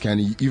own life,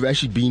 Candy, you've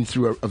actually been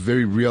through a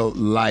very real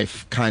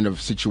life kind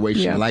of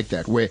situation Yeah. like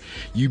that, where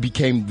you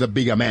became the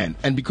bigger man.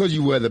 And because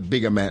you were the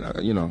bigger man,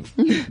 you know,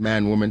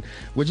 man, woman,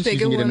 we're just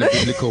Bigger using it in a woman.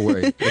 biblical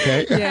way,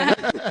 okay? Yeah.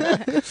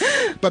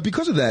 But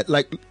because of that,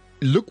 like,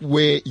 look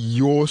where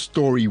your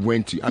story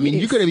went to. I mean,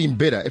 you Yes. could have been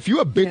bitter. If you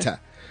were bitter,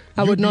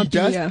 I you'd would not be be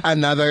just here.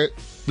 another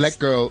black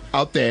girl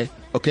out there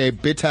okay,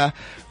 bitter.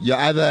 You're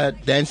either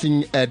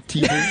dancing at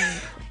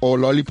TV or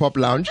Lollipop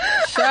Lounge.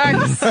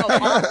 Shucks.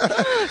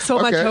 So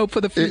much hope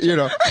for the future. You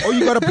know, or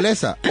you got to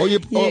bless her, or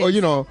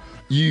you know.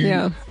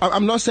 Yeah.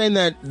 I'm not saying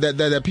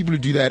that people who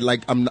do that,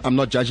 like, I'm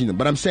not judging them,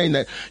 but I'm saying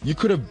that you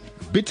could have,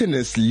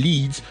 bitterness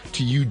leads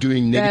to you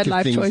doing negative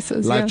life things,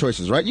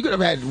 choices, right? You could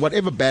have had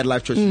whatever bad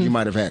life choices you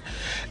might have had,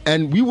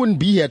 and we wouldn't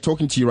be here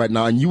talking to you right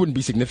now, and you wouldn't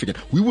be significant.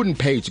 We wouldn't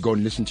pay to go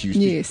and listen to you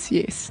speak.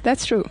 Yes,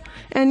 that's true.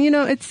 And you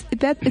know, it's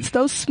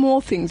those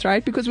small things,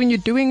 right? Because when you're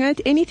doing it,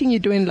 anything you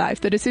do in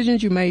life, the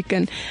decisions you make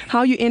and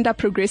how you end up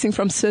progressing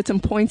from certain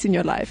points in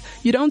your life,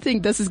 you don't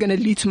think this is going to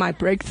lead to my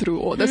breakthrough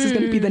or this is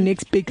going to be the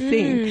next big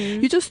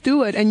thing. You just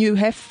do it, and you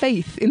have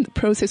faith in the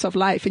process of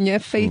life, and you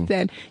have faith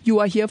that you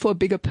are here for a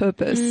bigger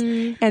purpose.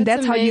 And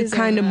that's how you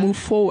kind of move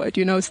forward,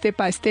 you know, step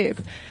by step.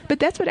 But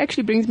that's what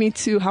actually brings me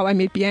to how I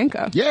met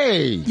Bianca.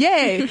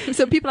 Yay!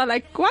 So people are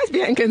like, why is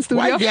Bianca in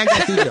studio? Why is Bianca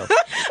in studio?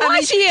 Why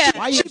is she here?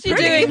 Why is she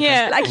doing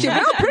here? Like, she's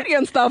real pretty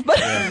and stuff. But,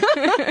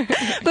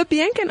 but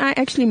Bianca and I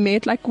actually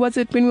met, like, was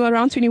it when we were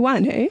around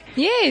 21, hey?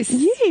 Yes.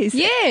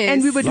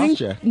 And we were doing...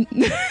 Last year.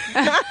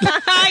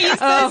 You're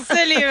so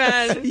silly,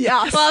 man.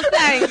 Yes. Well,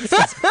 thanks.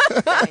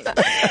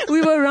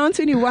 We were around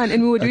 21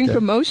 and we were doing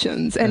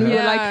promotions, and we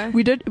were like,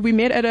 we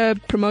met at a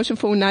promotion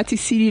for Nati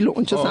CD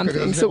launch or something.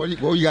 Okay. So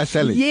what were you guys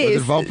selling?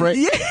 Yes. Was it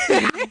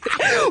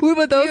Valpre? We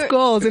were those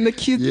girls in the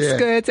cute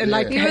skirts and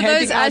like We were handing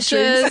those out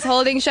ushers drinks,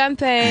 holding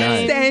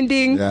champagne.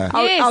 standing. Yeah.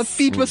 Our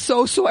feet were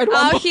so sore at one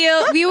Our point.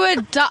 heel, we were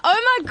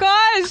oh my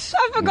gosh,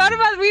 I forgot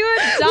about we were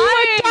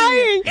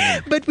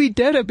dying. But we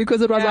did it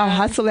because it was our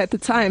hustle at the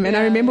time. And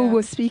I remember we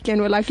were speaking,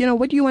 we're like, you know,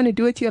 what do you want to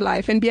do with your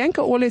life? And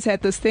Bianca always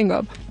had this thing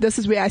of, this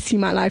is where I see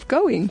my life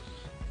going.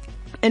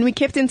 And we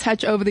kept in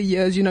touch over the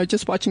years, you know,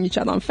 just watching each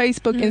other on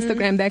Facebook,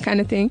 Instagram, that kind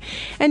of thing.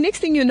 And next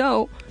thing you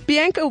know,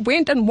 Bianca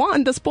went and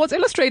won the Sports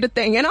Illustrated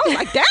thing. And I was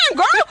like, damn,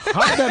 girl.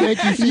 How did that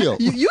make you feel?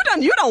 You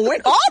done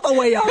went all the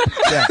way up.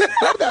 Yeah.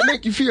 How did that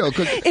make you feel?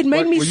 It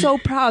made me so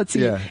proud.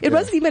 See, it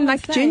wasn't even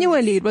like Thanks.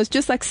 genuinely. It was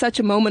just like such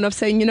a moment of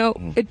saying, you know,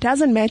 it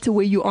doesn't matter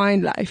where you are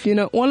in life. You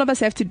know, all of us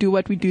have to do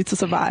what we do to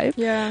survive.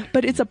 Yeah.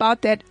 But it's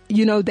about that,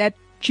 you know, that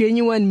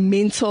genuine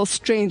mental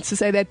strength to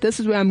say that this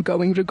is where I'm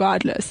going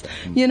regardless,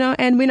 you know.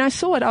 And when I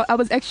saw it, I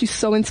was actually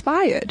so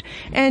inspired.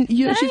 And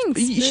you know,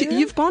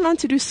 you've gone on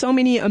to do so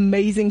many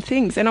amazing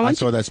things. And I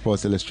saw that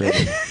Sports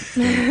Illustrated.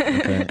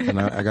 Okay. And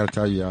I got to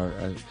tell you,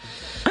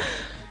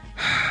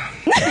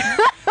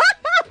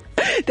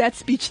 that's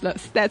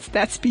speechless.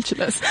 That's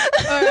speechless.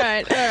 All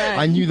right.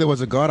 I knew there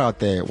was a God out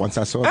there once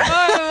I saw that.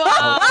 Oh,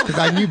 wow. Because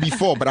I knew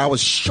before, but I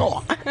was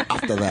sure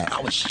after that.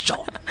 I was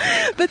sure.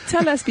 But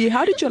tell us, B,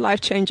 how did your life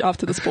change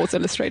after the Sports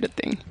Illustrated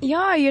thing?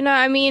 Yeah, you know,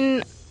 I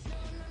mean,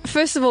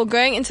 first of all,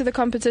 going into the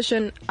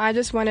competition, I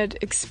just wanted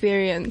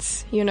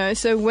experience, you know,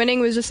 so winning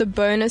was just a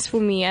bonus for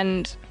me.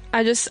 And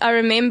I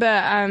remember,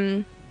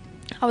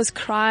 I was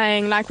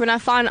crying. Like when I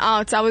found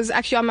out, I was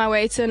actually on my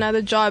way to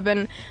another job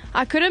and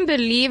I couldn't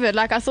believe it.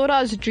 Like I thought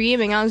I was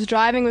dreaming. I was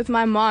driving with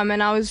my mom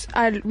and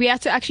we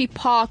had to actually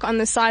park on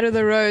the side of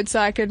the road so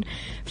I could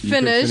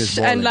finish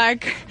and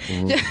like,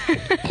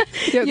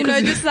 you know,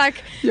 just like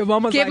your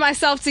mom was get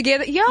myself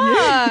together.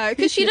 Yeah.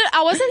 Cause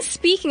I wasn't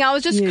speaking. I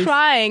was just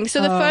crying.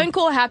 So the phone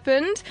call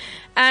happened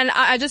and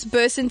I just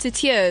burst into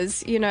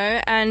tears, you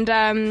know, and,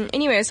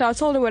 anyway, so I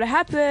told her what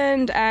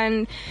happened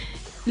and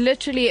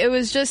literally it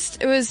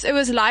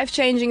was life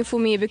changing for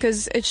me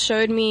because it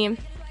showed me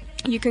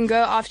you can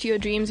go after your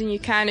dreams and you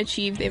can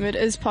achieve them. It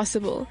is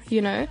possible,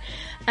 you know.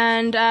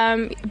 And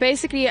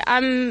basically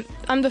I'm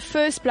the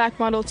first black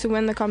model to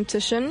win the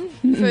competition,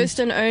 first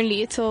and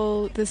only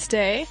till this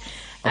day.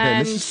 Okay,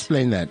 let's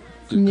explain that.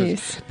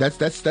 Yes,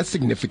 that's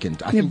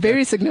significant. I think think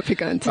very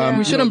significant.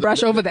 We shouldn't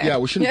brush over that. Yeah,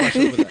 we shouldn't brush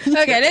over that.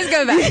 Okay, let's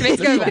go back.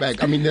 Let's go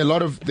back. I mean, there are a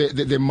lot of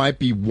there might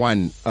be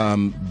one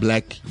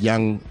black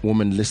young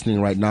woman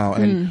listening right now,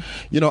 and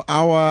you know,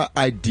 our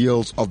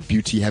ideals of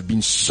beauty have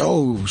been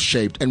so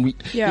shaped, and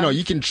you know,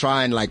 you can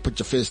try and like put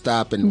your fist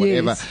up and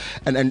whatever,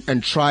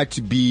 and try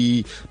to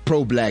be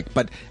pro-black,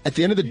 but at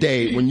the end of the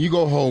day, when you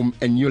go home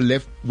and you're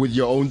left with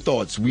your own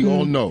thoughts, we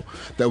all know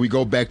that we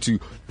go back to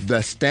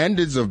the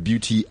standards of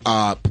beauty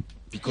are.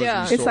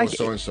 Because it's like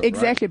so-and-so,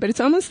 exactly, right? but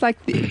it's almost like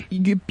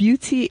your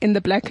beauty in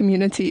the black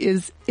community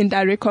is in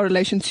direct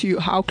correlation to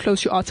how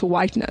close you are to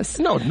whiteness.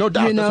 No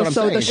doubt. You know, that's what I'm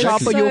so saying. the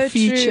sharper your So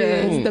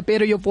features, the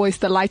better your voice,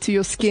 the lighter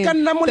your skin,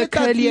 the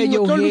curlier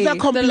your hair,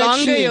 the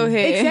longer your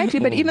hair. Exactly,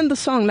 but even the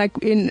song, like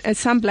in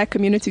some black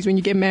communities, when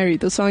you get married,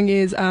 the song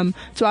is twa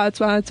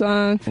twa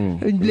twa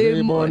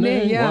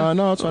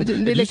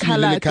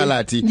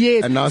Kalati.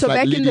 Yes, and now it's so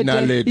like back in the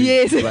day,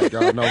 yes, like,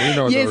 oh, no, we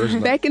know the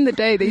original. Back in the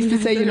day, they used to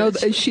say, you know,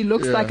 she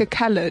looks like a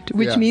colored,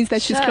 which means that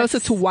she's closer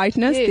to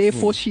whiteness,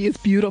 therefore she is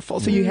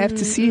beautiful. So you have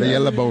to see the her.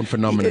 yellow bone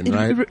phenomenon,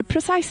 right?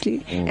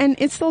 Precisely. And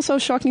it's still so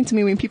shocking to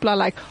me when people are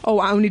like, oh,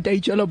 I only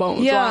date yellow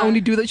bones, or I only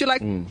do that. You're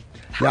like,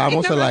 Yeah, I'm I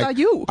also know like, about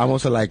you. I'm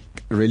also like,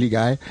 really,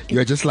 guy?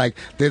 You're just like,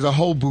 there's a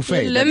whole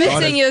buffet. You're that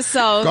limiting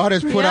yourself. God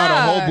has put out a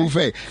Yeah. whole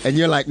buffet, and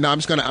you're like, no, I'm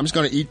just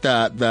gonna eat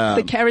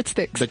The carrot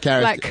sticks. the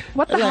carrot. Like,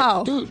 what the Like,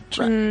 hell? dude?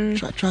 Try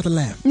the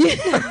lamb.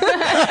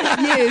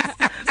 Yes.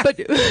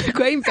 But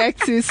going back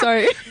to,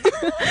 sorry.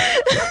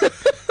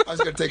 I was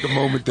gonna take a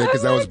moment there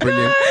because that was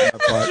brilliant.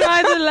 That part.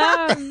 Try the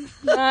lamb.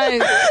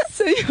 Nice.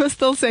 So you were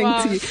still saying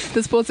Wow. to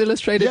the Sports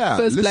Illustrated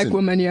first listen, black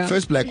woman, yeah.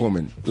 First black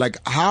woman. Like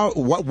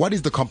what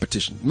is the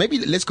competition? Maybe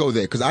let's go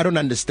there because I don't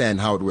understand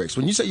how it works.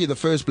 When you say you're the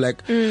first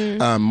black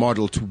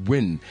model to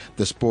win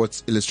the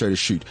Sports Illustrated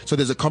shoot, so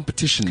there's a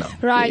competition now.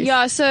 Right,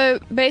 yeah. So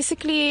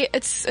basically,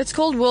 it's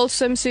called World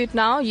Swimsuit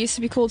now. It used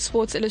to be called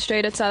Sports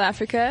Illustrated South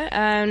Africa,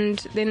 and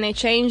then they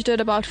changed it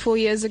about 4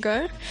 years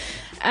ago.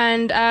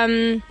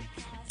 And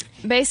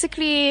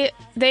basically,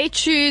 they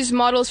choose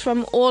models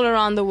from all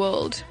around the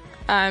world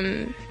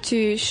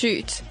to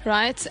shoot,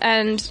 right?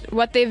 And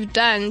what they've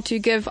done to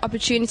give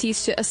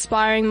opportunities to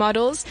aspiring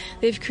models,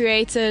 they've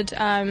created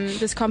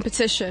this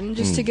competition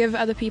just to give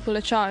other people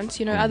a chance,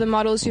 you know, other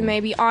models who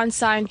maybe aren't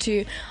signed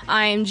to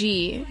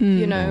IMG,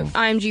 you know,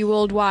 IMG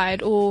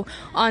Worldwide, or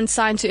aren't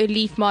signed to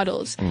elite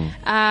models.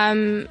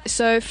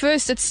 So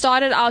first it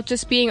started out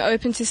just being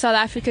open to South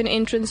African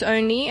entrants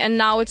only, and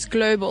now it's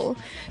global.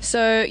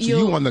 So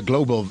you won the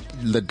global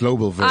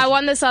version. I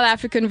won the South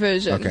African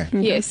version. Okay.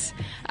 Yes.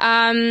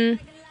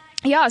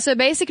 Yeah, so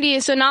basically,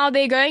 so now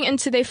they're going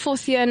into their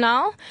 4th year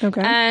now.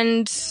 Okay.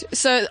 And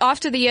so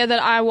after the year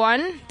that I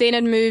won, then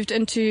it moved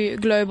into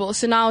global.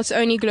 So now it's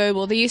only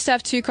global. They used to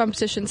have 2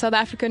 competitions, South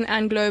African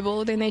and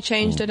global. Then they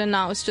changed it and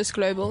now it's just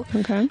global.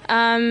 Okay.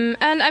 And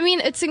I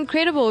mean, it's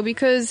incredible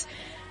because,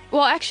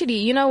 well, actually,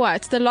 you know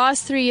what? The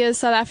last 3 years,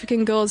 South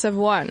African girls have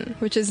won,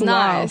 which is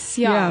Wow. nice.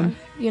 Yeah.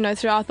 You know,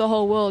 throughout the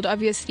whole world,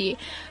 obviously.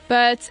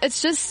 But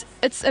it's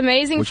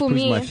amazing Which for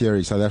proves me. my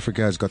theory. South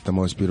Africa has got the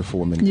most beautiful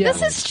women. in the Yeah.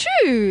 world. This is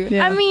true.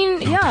 Yeah. I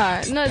mean,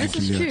 yeah, no, Thank this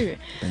you, is Leon. true.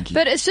 Thank you.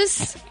 But it's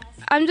just,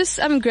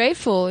 I'm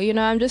grateful, you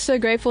know, I'm just so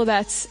grateful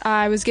that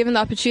I was given the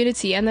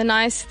opportunity. And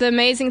the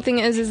amazing thing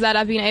is that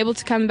I've been able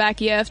to come back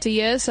year after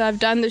year. So I've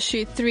done the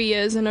shoot 3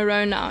 years in a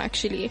row now,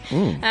 actually.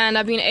 And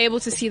I've been able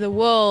to see the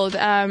world.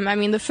 I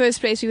mean, the first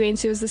place we went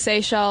to was the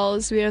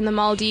Seychelles. We were in the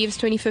Maldives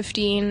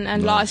 2015.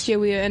 And last year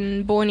we were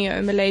in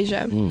Borneo,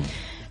 Malaysia.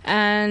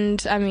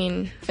 And I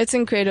mean, it's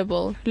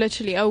incredible.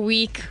 Literally a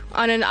week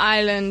on an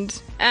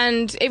island,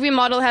 and every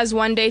model has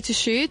 1 day to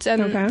shoot,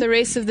 and Okay. the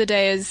rest of the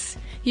day is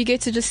you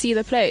get to just see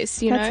the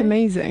place. You That's know,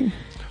 amazing.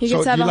 you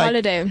get to have you a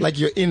holiday. Like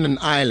you're in an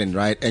island,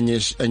 right? And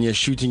you're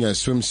shooting a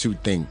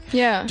swimsuit thing.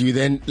 Yeah. Do you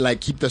then like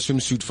keep the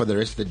swimsuit for the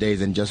rest of the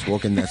days and just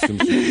walk in that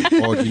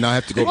swimsuit, or do you now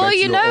have to go Well, back to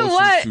you your know old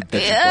what? swimsuit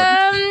that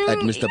you got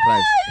at Mr.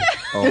 Price?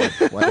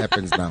 Oh, what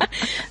happens now?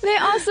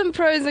 There are some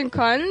pros and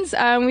cons.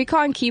 We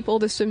can't keep all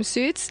the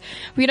swimsuits.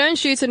 We don't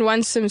shoot in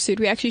one swimsuit.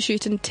 We actually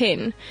shoot in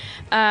 10.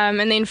 And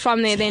then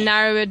from there, they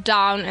narrow it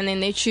down and then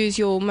they choose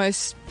your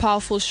most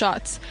powerful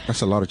shots.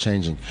 That's a lot of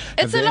changing.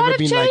 It's Have there a lot ever of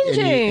been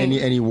changing.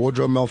 like any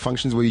wardrobe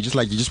malfunctions where you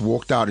just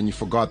walked out and you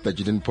forgot that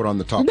you didn't put on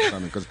the top or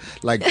something? Because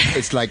like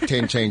it's like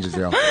 10 changes,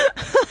 yeah.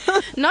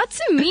 Not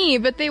to me,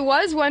 but there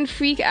was one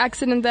freak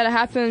accident that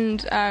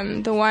happened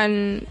the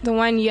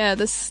one year.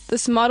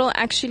 This model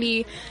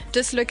actually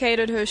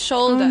dislocated her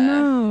shoulder.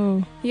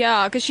 No.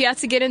 Yeah, because she had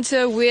to get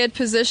into a weird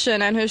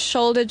position and her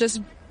shoulder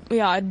just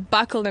it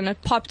buckled and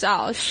it popped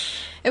out.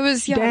 It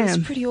was it was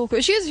Damn. pretty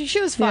awkward. She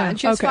was fine. Yeah,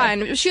 She was okay.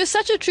 fine. She was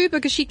such a trooper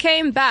because she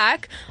came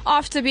back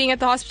after being at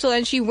the hospital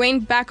and she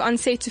went back on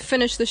set to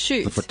finish the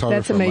shoot. The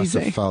photographer must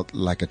amazing. have felt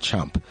like a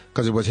chump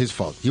because it was his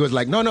fault. He was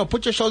like, no,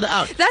 put your shoulder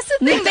out. That's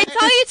the thing. They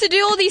tell you to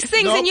do all these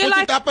things No, and you're put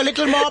like, it up a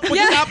little more. Put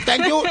it up.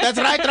 Thank you. That's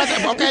right.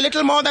 Okay, a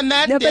little more than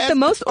that. No, but yes. the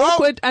most Oh,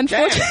 awkward, damn.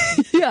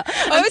 unfortunately,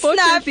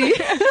 unfortunately,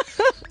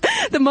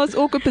 the most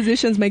awkward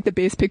positions make the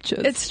best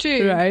pictures. it's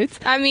true. Right?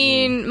 I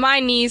mean, my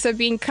knees are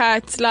being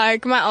cut,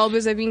 like my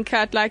elbows are being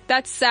cut, like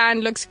that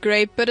sand looks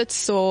great, but it's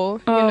sore.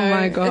 You Oh know,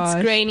 my gosh.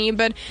 it's grainy,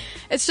 but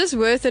it's just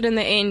worth it in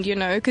the end, you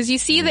know, because you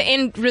see the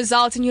end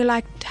result and you're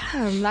like,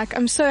 damn, like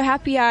I'm so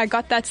happy I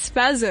got that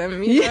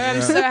spasm. You know,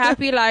 I'm so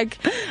happy, like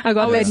I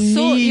got I that was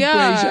knee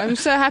pressure. I'm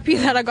so happy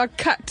that I got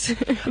cut.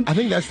 I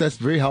think that's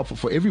very helpful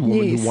for every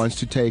woman Yes. who wants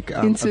to take a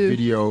Into-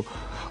 video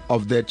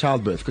of their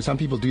childbirth, because some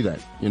people do that,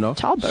 you know.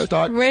 Childbirth?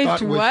 Start Wait,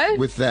 with, what?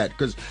 with that,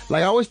 because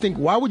like I always think,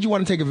 why would you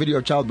want to take a video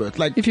of childbirth?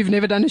 Like If you've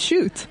never done a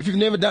shoot. if you've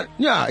never done,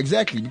 yeah,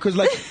 exactly, because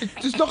like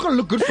it's not going to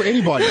look good for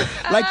anybody.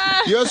 Like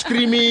you're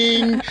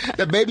screaming,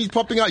 the baby's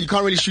popping out, you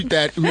can't really shoot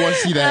that. Who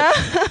wants to see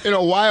that? You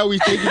know, why are we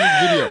taking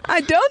this video? I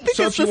don't think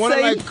So it's if you the want to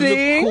same like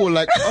thing. look cool,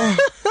 like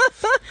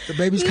the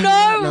baby's coming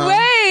out No now.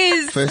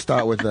 ways. First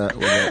start with the.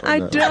 I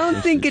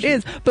don't think it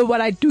is. But what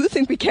I do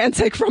think we can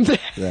take from that.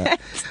 Yeah.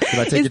 Did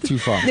I take it too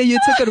far? Yeah, you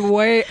took it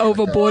way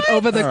overboard,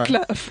 over the Alright.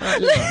 cliff.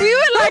 We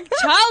were like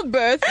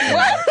childbirth.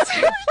 What? What are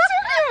you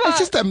talking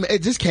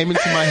It just came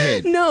into my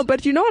head. No,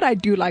 but you know what I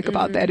do like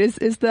about that is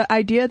the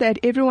idea that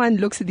everyone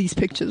looks at these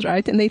pictures,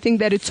 right? And they think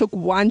that it took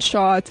one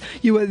shot,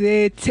 you were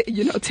there,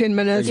 10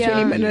 minutes,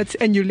 20 minutes,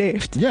 and you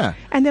left. Yeah.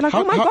 And they're like,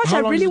 oh my gosh, I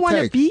really want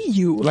to be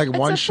you. Like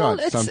one shot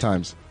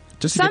sometimes.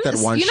 Just to get that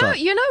one shot.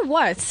 You know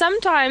what?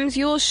 Sometimes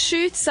you'll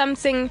shoot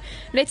something,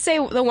 let's say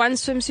the one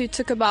swimsuit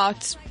took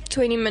about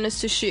 20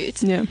 minutes to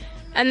shoot. Yeah.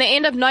 And they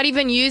end up not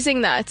even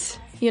using that.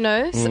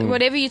 So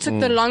whatever you took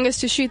the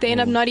longest to shoot, they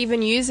end up not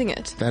even using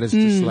it. That is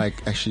just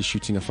like actually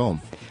shooting a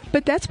film.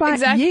 But that's why,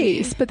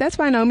 yes, but that's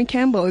why Naomi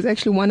Campbell is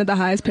actually one of the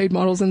highest paid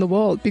models in the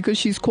world, because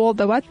she's called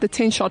the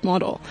 10-shot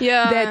model.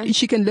 Yeah. That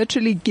she can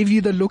literally give you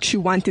the looks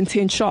you want in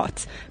 10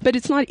 shots. But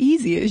it's not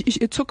easy.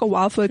 It took a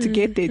while for her to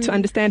get there, to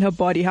understand her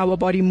body, how her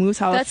body moves,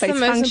 how her face functions.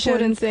 That's the most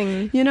important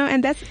thing.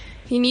 And that's...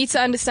 You need to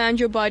understand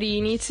your body.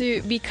 You need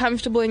to be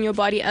comfortable in your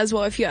body as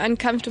well. If you're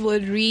uncomfortable,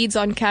 it reads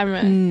on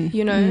camera.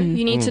 You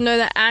need to know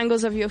the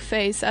angles of your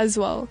face as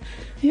well.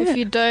 Yeah. If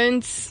you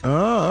don't,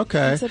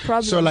 okay. It's a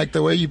problem. So like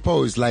the way you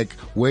pose, like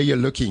where you're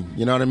looking,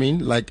 you know what I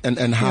mean? Like and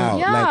how,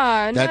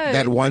 like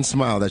that one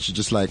smile that you're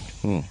just like.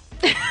 No,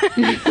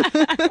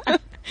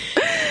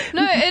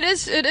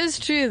 it is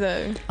true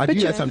though. I do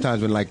that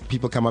sometimes when like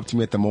people come up to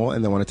me at the mall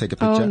and they want to take a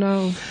picture. Oh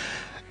no.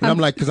 And I'm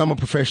like, because I'm a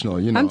professional,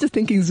 I'm just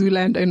thinking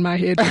Zoolander in my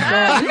head.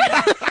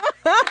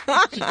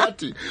 You got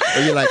to.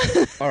 Or you're like,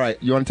 all right,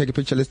 you want to take a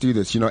picture? Let's do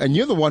this, and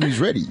you're the one who's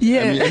ready.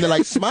 Yeah. And they're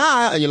like,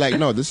 smile. And you're like,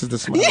 no, this is the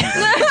smile.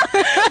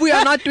 We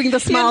are not doing the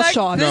smile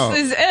shot. This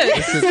is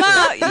it.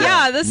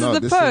 Smile. This is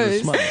the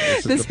pose.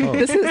 This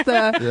is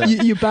the,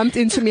 you bumped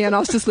into me and I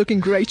was just looking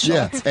great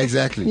shot. Yeah,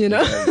 exactly.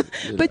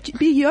 But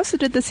B, you also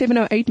did the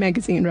 708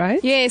 magazine, right?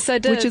 Yes, I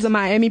did. Which is a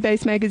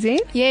Miami-based magazine?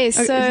 Yes.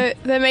 So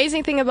the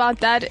amazing thing about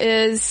that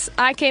is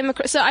I came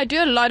across, so I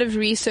do a lot of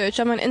research.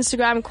 I'm on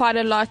Instagram quite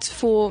a lot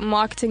for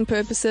marketing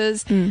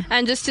purposes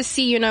and just to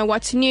see,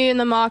 what's new in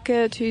the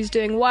market, who's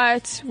doing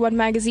what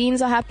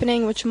magazines are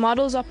happening, which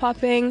models are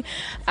popping.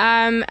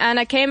 And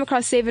I came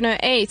across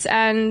 708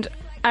 and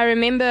I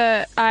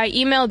remember I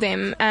emailed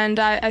them and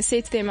I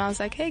said to them, I was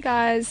like, hey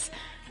guys,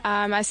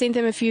 I sent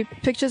them a few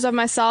pictures of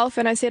myself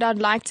and I said, I'd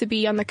like to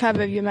be on the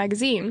cover of your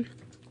magazine.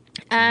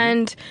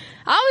 And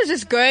I was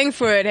just going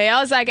for it. Hey, I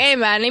was like, hey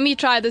man, let me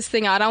try this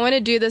thing out. I want to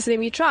do this. Let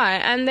me try.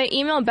 And they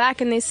emailed back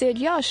and they said,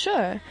 yeah,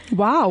 sure.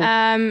 Wow.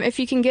 If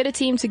you can get a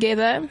team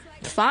together,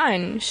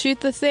 fine.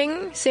 Shoot the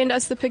thing. Send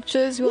us the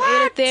pictures. We'll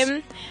edit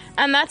them.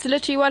 And that's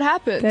literally what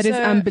happened. That is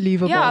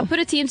unbelievable. Yeah, I put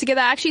a team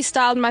together. I actually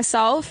styled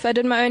myself. I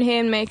did my own hair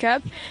and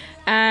makeup.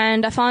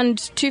 And I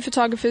found 2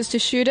 photographers to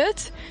shoot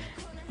it.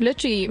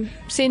 Literally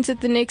sent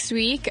it the next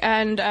week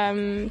and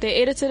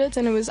they edited it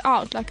and it was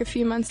out like a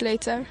few months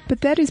later. But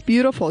that is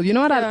beautiful. You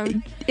know what?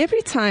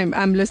 Every time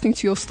I'm listening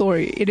to your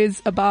story, it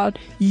is about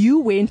you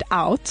went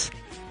out.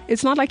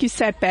 It's not like you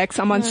sat back,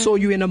 someone saw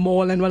you in a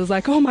mall and was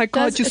like, oh my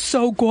God, you're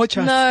so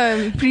gorgeous.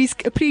 No. Please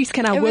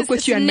can I work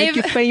with you and make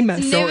you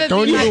famous?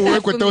 Don't even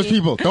work with those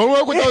people. Don't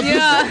work with those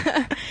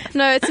people.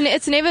 No,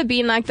 it's never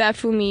been like that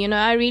for me.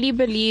 I really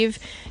believe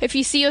if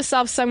you see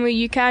yourself somewhere,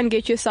 you can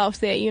get yourself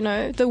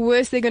there. The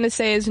worst they're going to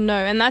say is no.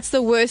 And that's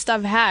the worst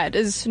I've had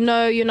is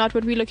no, you're not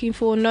what we're looking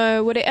for.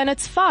 No, whatever. And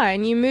it's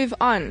fine. You move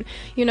on,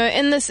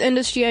 in this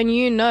industry and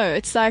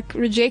it's like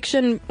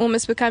rejection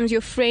almost becomes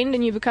your friend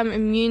and you become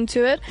immune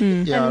to it.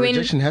 Yeah.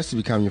 Rejection has to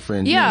become your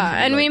friend.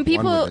 Yeah, and when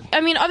people,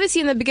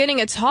 obviously in the beginning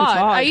it's hard.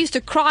 I used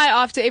to cry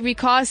after every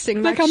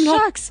casting. Like I'm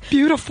shucks. Not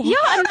beautiful. Yeah,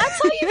 and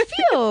that's how you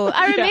feel.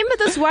 I remember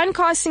this one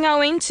casting I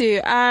went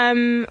to.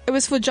 It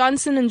was for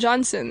Johnson &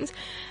 Johnson's.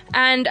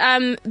 And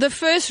the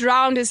first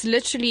round is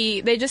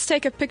literally, they just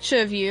take a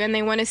picture of you and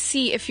they want to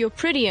see if you're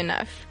pretty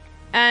enough.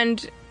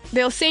 And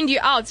they'll send you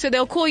out. So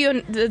they'll call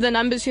you the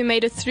numbers who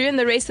made it through and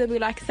the rest will be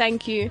like,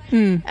 thank you.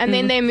 And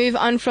then they move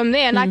on from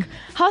there. And like,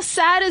 how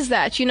sad is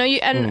that?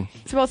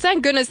 Well,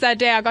 thank goodness that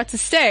day I got to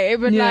stay.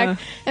 But like,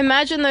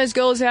 imagine those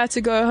girls who had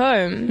to go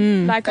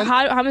home. Like,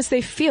 how must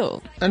they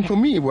feel? And for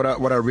me, what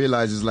I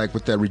realize is like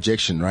with that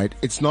rejection, right?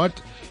 It's not...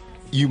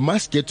 You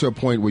must get to a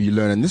point where you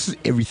learn, and this is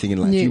everything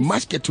in life. Yes. You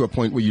must get to a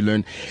point where you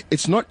learn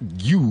it's not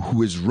you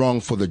who is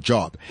wrong for the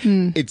job.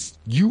 It's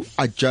you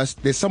are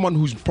just, there's someone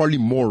who's probably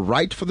more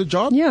right for the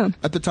job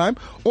at the time,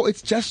 or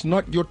it's just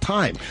not your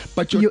time.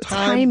 But your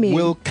time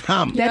will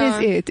come.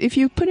 That is it. If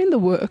you put in the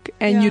work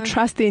and you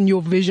trust in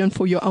your vision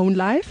for your own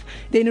life,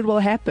 then it will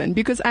happen.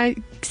 Because I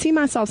see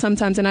myself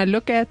sometimes and I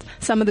look at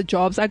some of the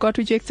jobs I got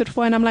rejected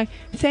for and I'm like,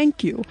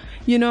 thank you.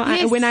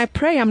 When I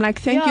pray, I'm like,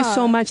 thank you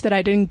so much that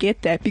I didn't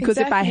get that. Because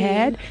if I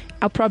had,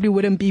 I probably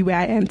wouldn't be where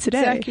I am today.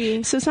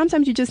 Exactly. So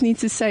sometimes you just need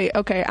to say,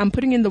 okay, I'm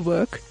putting in the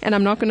work and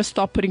I'm not going to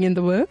stop putting in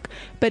the work.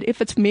 But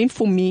if it's meant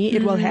for me,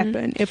 it will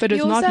happen. If it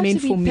is not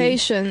meant for me.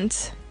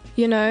 Patient,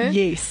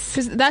 Yes.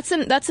 Because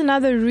that's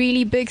another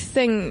really big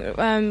thing.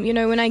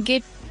 When I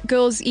get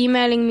girls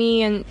emailing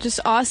me and just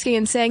asking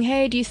and saying,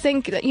 hey, do you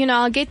think that,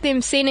 I'll get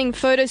them sending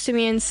photos to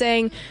me and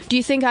saying, do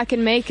you think I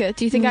can make it?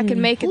 Do you think I can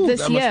make it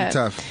this year? That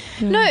must be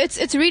tough. No,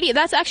 it's really,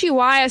 that's actually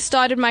why I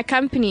started my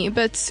company.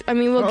 But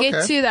we'll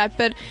get to that.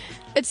 But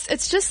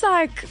it's just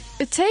like,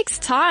 it takes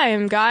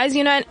time, guys,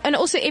 you know, and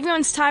also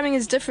everyone's timing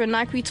is different.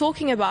 Like we're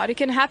talking about, it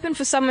can happen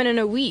for someone in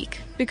a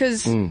week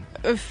because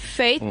of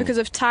fate, because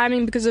of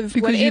timing, because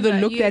whatever. you're the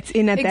look that's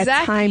in at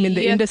that time in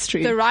the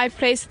industry. The right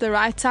place, the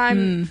right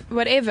time,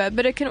 whatever.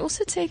 But it can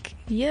also take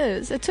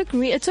years. It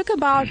took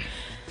about,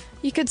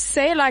 you could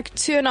say like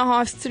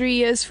 2.5, 3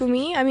 years for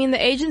me. I mean, the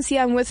agency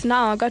I'm with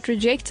now, I got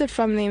rejected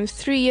from them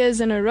 3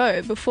 years in a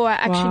row before I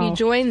actually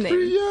joined them.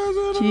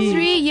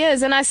 3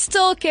 years. And I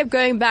still kept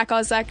going back. I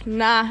was like,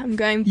 nah, I'm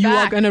going back. You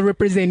are going to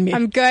represent me.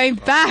 I'm going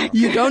back.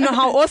 You don't know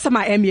how awesome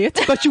I am yet,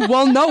 but you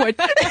will know it.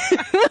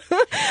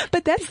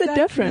 But that's the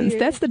difference.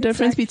 That's the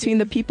difference between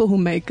the people who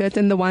make it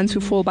and the ones who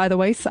fall by the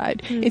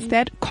wayside. It's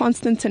that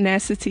constant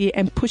tenacity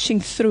and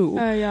pushing through,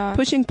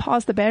 pushing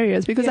past the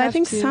barriers. Because I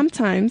think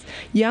sometimes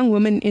young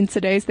women in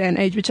today's day and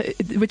age,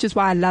 which is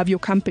why I love your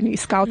company,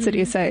 Scouts at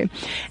SA.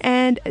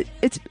 And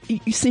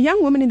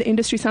young women in the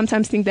industry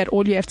sometimes think that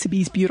all you have to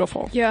be is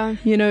beautiful. Yeah.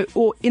 You know,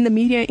 or in the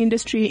media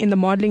industry, in the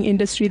modeling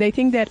industry, they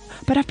think that,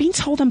 but I've been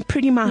told I'm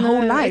pretty my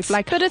whole life.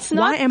 Like, but it's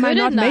not why am I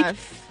not making?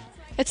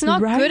 It's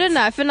not good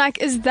enough. And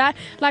like, is that,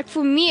 like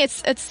for me,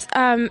 it's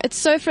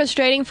so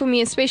frustrating for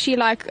me, especially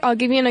like, I'll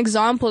give you an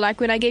example, like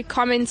when I get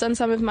comments on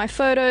some of my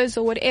photos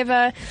or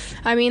whatever.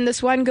 I mean,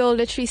 this one girl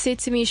literally said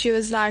to me, she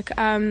was like,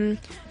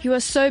 you are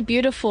so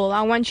beautiful.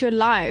 I want your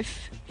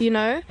life. You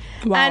know,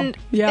 wow. And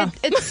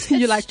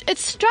it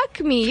struck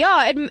me.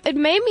 Yeah, it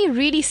made me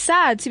really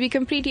sad, to be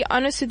completely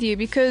honest with you,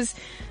 because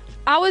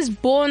I was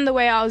born the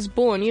way I was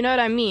born. You know what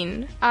I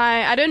mean?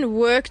 I don't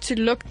work to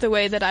look the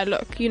way that I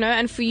look, you know,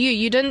 and for you,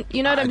 you didn't,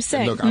 you know what I'm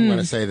saying? Look, I'm going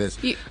to say this.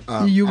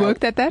 You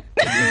worked at that?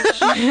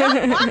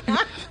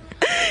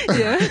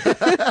 Yeah.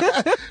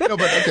 No,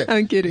 but okay.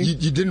 I'm kidding.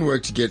 You didn't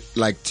work to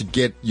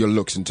get your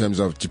looks in terms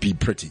of to be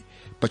pretty,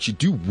 but you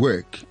do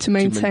work to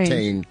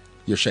maintain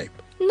your shape.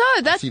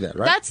 No, that's that,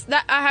 right? That's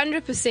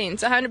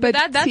 100%. But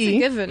that's a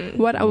given.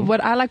 What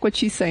I like what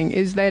she's saying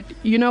is that,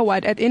 you know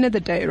what, at the end of the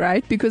day,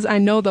 right? Because I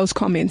know those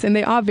comments and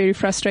they are very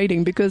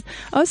frustrating, because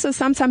also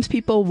sometimes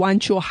people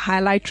want your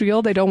highlight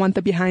reel. They don't want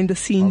the behind the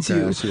scenes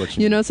I see what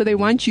you know, mean. so they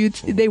want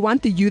they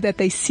want the you that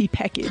they see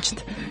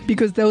packaged,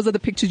 because those are the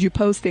pictures you're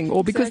posting,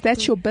 or because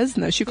that's your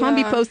business. You can't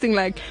be posting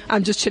like,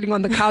 I'm just chilling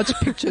on the couch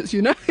pictures,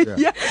 you know?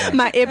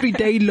 My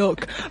everyday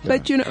look.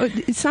 But you know,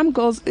 some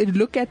girls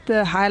look at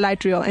the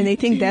highlight reel and they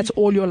think that's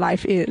all your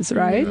life is,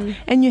 right?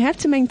 And you have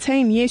to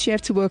maintain. Yes, you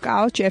have to work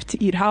out, you have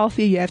to eat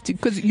healthy, you have to,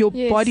 because your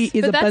body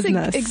is a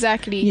business.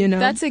 Exactly. You know,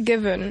 that's a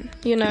given,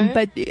 you know.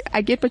 But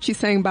I get what she's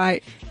saying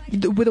by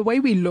with the way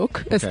we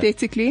look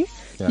aesthetically.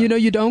 You know,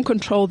 you don't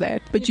control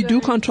that, but you do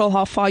control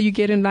how far you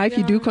get in life.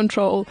 You do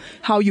control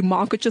how you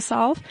market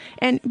yourself.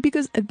 And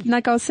because,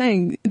 like I was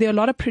saying, there are a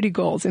lot of pretty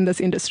girls in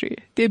this industry.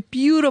 They're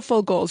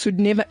beautiful girls who'd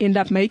never end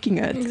up making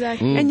it.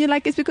 Exactly. And you're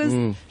like, it's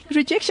because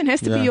rejection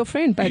has to be your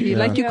friend, buddy.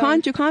 Like you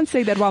can't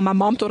say that, well, my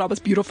mom thought I was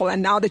beautiful,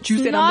 and now that you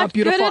said I'm not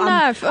beautiful,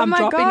 I'm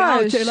dropping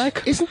out. You're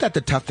like, isn't that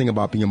the tough thing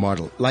about being a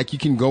model? Like, you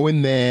can go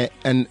in there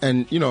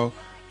and you know,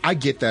 I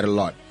get that a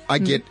lot. I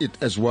get it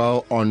as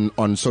well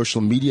on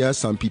social media.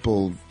 Some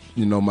people,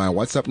 you know, my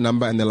WhatsApp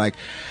number, and they're like,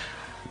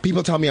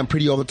 people tell me I'm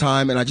pretty all the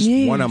time and I just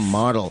want to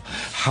model.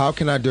 How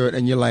can I do it?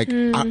 And you're like,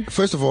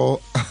 first of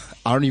all,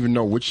 I don't even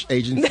know which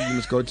agency you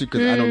must go to,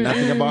 because I know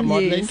nothing about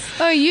modeling.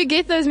 Oh, you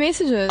get those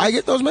messages? I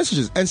get those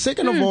messages. And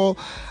second of all,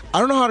 I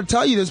don't know how to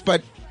tell you this,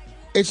 but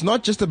it's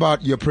not just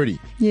about you're pretty.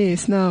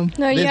 Yes, no.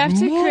 No, you have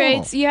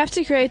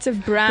to create a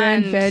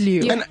brand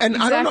value. And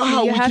I don't know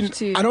how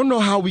I don't know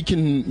how we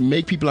can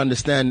make people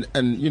understand,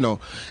 and you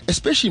know,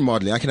 especially in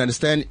modeling. I can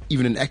understand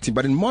even in acting,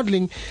 but in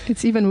modeling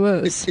it's even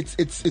worse.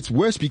 It's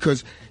worse,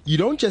 because you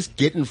don't just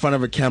get in front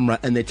of a camera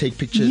and they take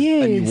pictures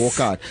and you walk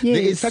out. There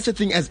is such a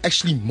thing as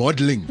actually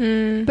modeling.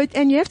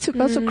 And you have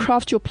to also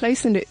craft your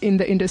place in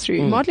the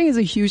industry. Modeling is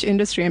a huge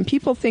industry, and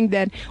people think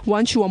that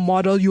once you're a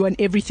model, you're an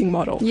everything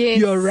model. Yes.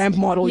 You're a ramp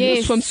model. You're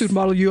a swimsuit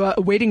model. You're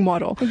a wedding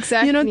model.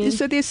 Exactly. You know,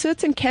 so there's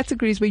certain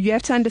categories where you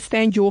have to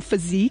understand your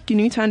physique. You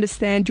need to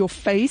understand your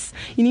face.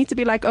 You need to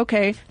be like,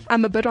 okay,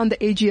 I'm a bit on the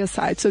edgier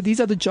side, so these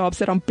are the jobs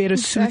that are better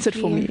suited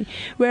for me.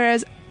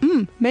 Whereas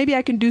maybe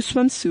I can do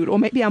swimsuit, or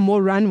maybe I'm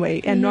more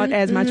runway and not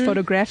as much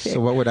photographic. So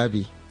what would I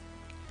be?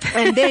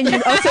 And then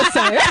you also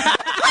say,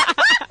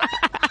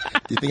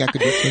 do you think I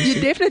could do swimsuit?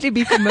 You'd definitely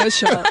be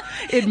commercial.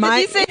 It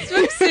might. Did you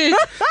say swimsuit?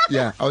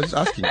 Yeah, I was just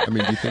asking. I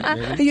mean, do you think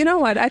maybe? You know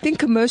what? I think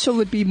commercial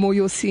would be more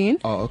your scene.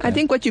 Oh, okay. I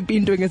think what you've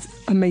been doing is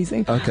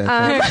amazing. Okay.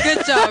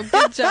 Good job.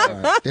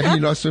 Definitely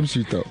not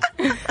swimsuit though.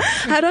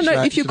 I don't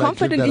know. If you're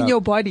confident in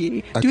your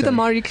body, do the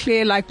Marie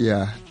Claire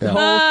the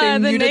whole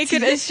thing. The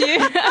naked issue.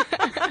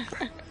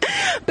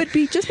 But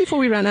just before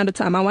we run out of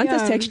time, I want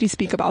us to actually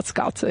speak about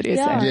Scouts at SA.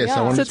 Yes,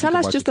 I want so to tell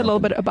us just a little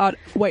bit about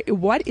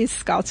what is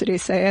Scouts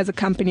at SA as a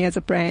company, as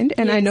a brand.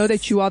 And I know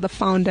that you are the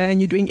founder and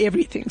you're doing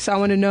everything. So I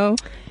want to know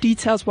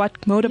details,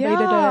 what motivated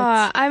it.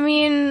 I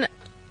mean,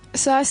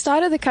 so I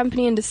started the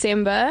company in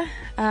December.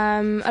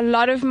 A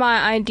lot of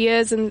my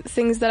ideas and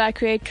things that I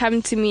create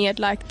come to me at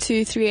like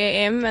 2, 3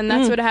 a.m. and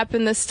that's what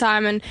happened this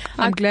time. And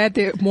I'm glad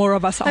there are more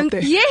of us out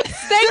there.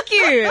 Yes, thank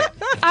you.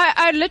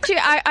 I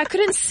literally, I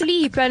couldn't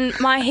sleep and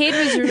my head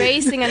was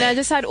racing and I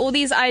just had all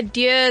these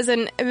ideas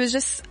and it was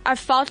just, I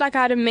felt like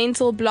I had a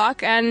mental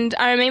block. And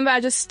I remember I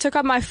just took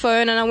up my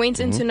phone and I went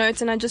into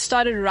notes and I just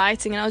started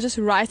writing, and I was just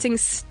writing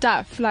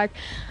stuff. Like,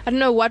 I don't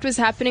know what was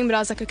happening, but I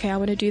was like, okay, I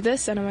want to do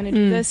this and I want to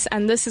do this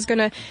and this is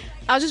gonna,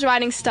 I was just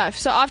writing stuff.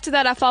 So after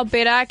that, I felt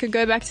better. I could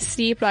go back to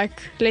sleep,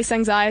 like less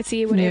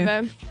anxiety,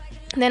 whatever.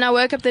 Then I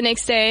woke up the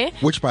next day.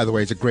 Which, by the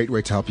way, is a great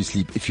way to help you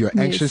sleep. If you're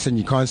anxious and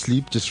you can't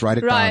sleep, just write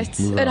it down. Right.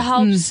 It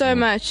helps so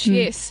much.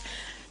 Yes.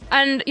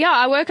 And yeah,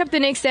 I woke up the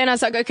next day and I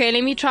was like, okay,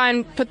 let me try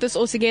and put this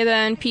all together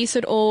and piece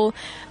it all.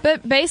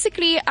 But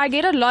basically, I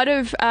get a lot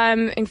of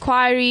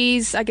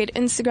inquiries. I get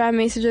Instagram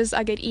messages.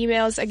 I get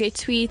emails. I get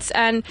tweets.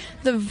 And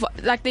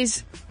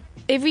there's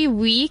every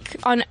week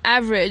on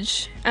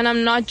average, and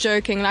I'm not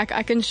joking, like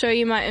I can show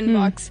you my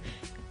inbox,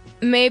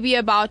 maybe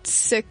about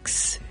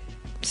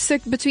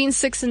between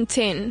 6 and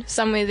 10,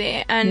 somewhere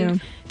there.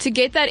 And to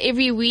get that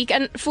every week,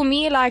 and for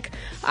me, like,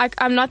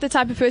 I'm not the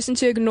type of person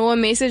to ignore a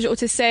message or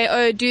to say,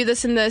 oh, do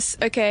this and this.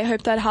 Okay,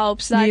 hope that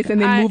helps. Like, yes,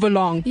 and then move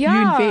along.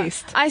 Yeah, you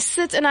invest. I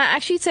sit and I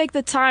actually take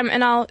the time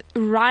and I'll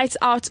write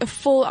out a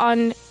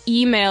full-on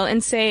email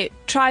and say,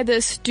 try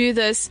this, do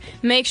this,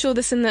 make sure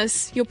this and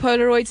this. Your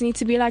Polaroids need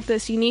to be like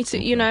this. You need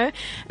to, you know.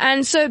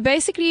 And so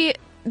basically,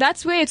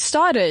 that's where it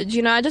started.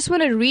 You know, I just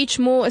want to reach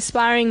more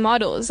aspiring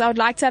models. I would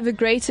like to have a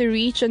greater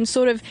reach and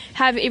sort of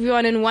have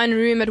everyone in one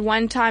room at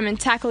one time and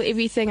tackle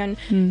everything, and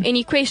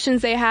any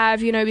questions they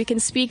have, you know, we can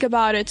speak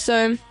about it.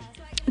 So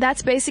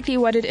that's basically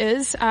what it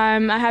is. I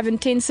have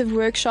intensive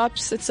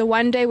workshops. It's a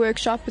 1-day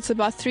workshop. It's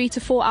about 3 to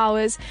 4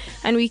 hours,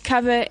 and we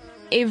cover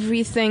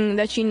everything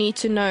that you need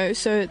to know.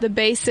 So the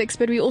basics,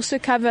 but we also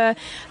cover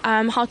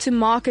how to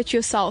market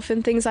yourself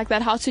and things like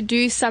that, how to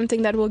do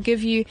something that will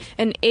give you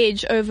an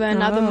edge over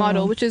another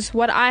model, which is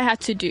what I had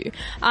to do.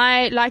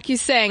 Like you're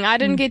saying, I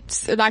didn't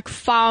get like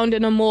found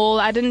in a mall.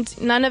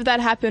 None of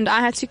that happened. I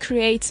had to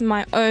create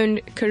my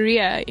own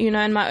career, you know,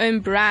 and my own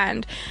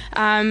brand.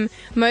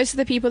 Most of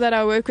the people that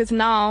I work with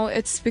now,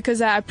 it's because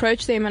I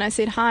approached them and I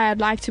said, hi, I'd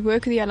like to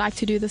work with you. I'd like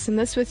to do this and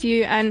this with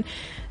you. And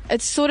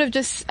it's sort of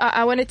just,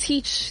 I want to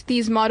teach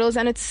these models,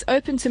 and it's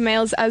open to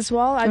males as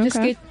well. I just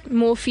get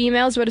more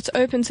females, but it's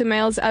open to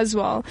males as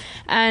well.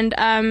 And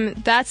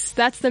that's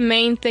the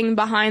main thing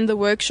behind the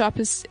workshop,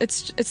 is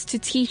it's to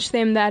teach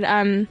them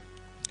that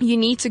you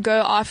need to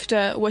go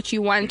after what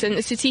you want, and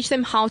it's to teach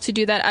them how to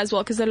do that as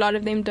well, because a lot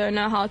of them don't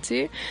know how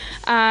to.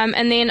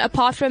 And then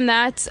apart from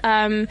that,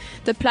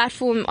 the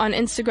platform on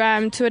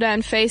Instagram, Twitter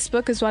and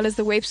Facebook, as well as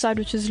the website,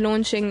 which is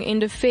launching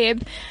end of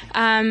Feb,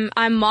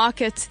 I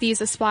market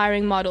these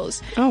aspiring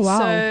models. Oh,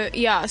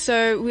 wow.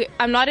 So yeah,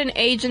 I'm not an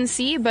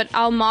agency, but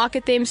I'll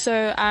market them.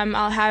 So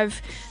I'll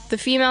have the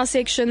female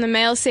section, the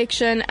male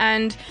section,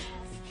 and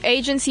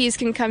agencies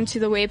can come to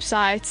the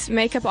website,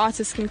 makeup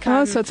artists can come.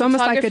 Oh, so it's almost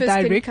like a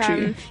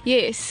directory.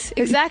 Yes,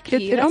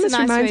 exactly. It almost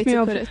reminds me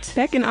of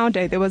back in our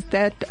day. There was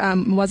that,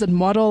 was it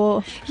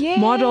Models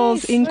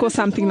Inc. or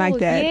something like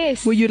that?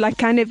 Yes. Where you like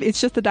kind of, it's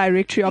just a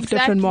directory of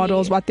different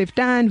models, what they've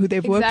done, who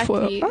they've worked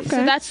for. Okay.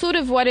 So that's sort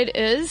of what it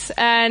is.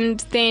 And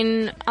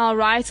then I'll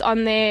write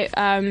on their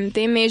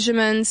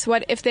measurements,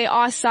 what if they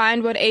are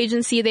signed, what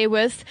agency they're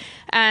with,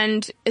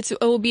 and it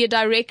will be a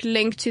direct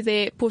link to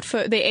their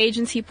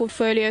agency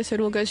portfolio, so it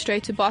will go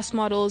straight to Boss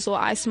Models or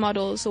Ice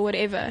Models or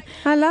whatever.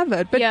 I love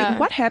it. But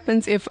what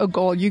happens if a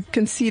girl, you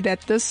can see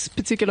that this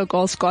particular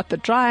girl's got the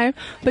drive,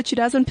 but she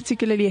doesn't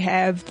particularly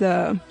have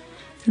the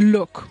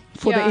look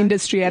for the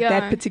industry at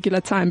that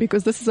particular time,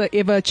 because this is an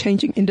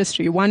ever-changing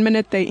industry. 1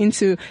 minute they're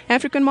into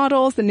African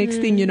models, the next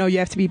thing, you know, you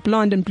have to be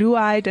blonde and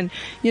blue-eyed, and,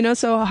 you know,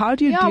 so how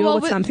do you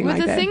deal with something like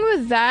that? The thing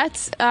with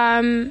that,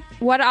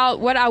 what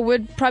I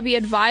would probably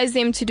advise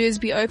them to do is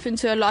be open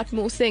to a lot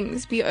more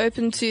things. Be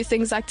open to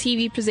things like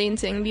TV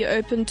presenting, be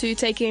open to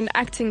taking an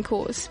acting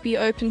course, be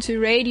open to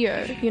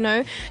radio, you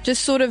know,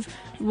 just sort of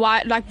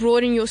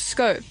broaden your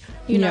scope.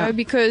 You know,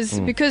 because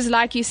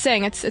like you're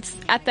saying, it's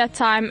at that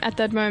time, at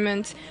that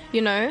moment,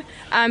 you know,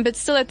 but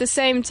still at the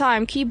same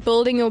time, keep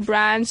building your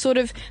brand, sort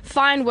of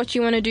find what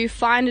you want to do,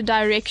 find a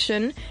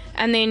direction,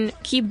 and then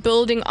keep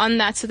building on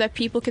that so that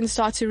people can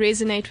start to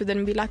resonate with it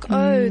and be like,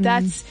 oh,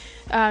 that's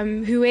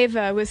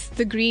whoever with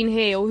the green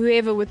hair, or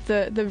whoever with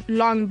the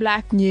long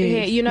black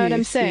hair, you know what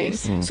I'm saying?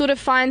 Sort of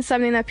find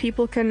something that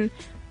people can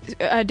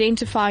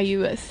identify you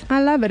with.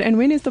 I love it. And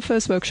when is the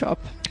first workshop?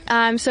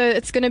 So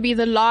it's going to be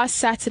the last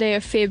Saturday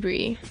of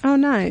February. Oh,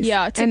 nice.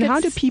 Yeah. Tickets, and how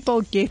do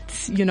people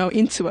get, you know,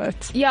 into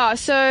it? Yeah.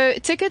 So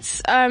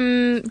tickets,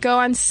 go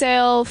on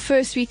sale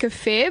first week of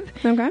Feb.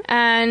 Okay.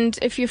 And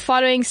if you're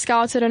following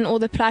Scouted on all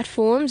the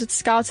platforms, it's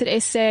Scouted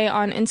SA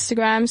on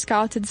Instagram,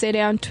 Scouted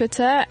ZA on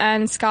Twitter,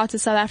 and Scouted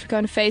South Africa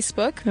on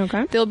Facebook.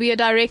 Okay. There'll be a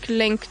direct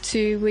link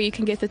to where you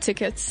can get the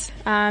tickets.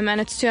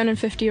 And it's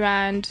 250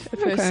 Rand a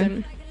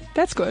person.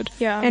 That's good.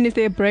 Yeah. And is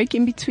there a break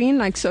in between?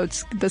 Like, so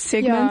it's the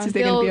segments, is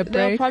there going to be a break?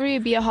 There'll probably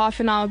be a half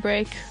an hour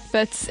break,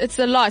 but it's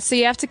a lot. So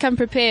you have to come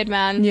prepared,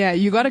 man. Yeah,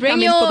 you got to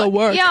come in for the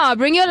work. Yeah,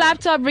 bring your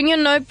laptop, bring your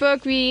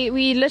notebook.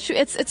 We literally,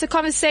 it's a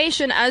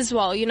conversation as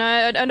well. You know,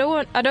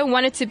 I don't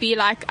want it to be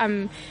like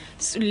I'm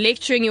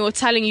lecturing you or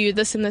telling you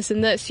this and this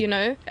and this, you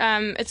know.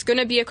 It's going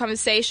to be a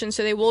conversation,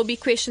 so there will be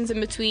questions in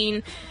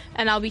between,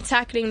 and I'll be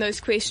tackling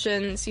those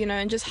questions, you know,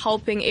 and just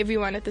helping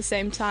everyone at the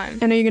same time.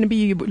 And are you going to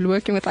be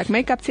working with like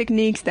makeup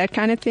techniques, that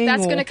kind of thing?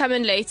 That's going to come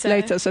in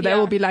later. So that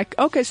will be like,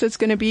 okay, so it's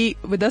going to be,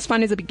 with this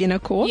one is a beginner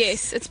course.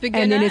 Yes, it's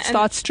beginner. And then it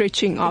starts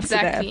stretching after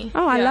exactly. that.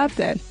 Oh, I love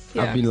that.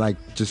 Yeah. I've been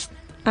like just...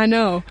 I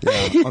know.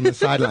 Yeah, on the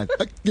sideline.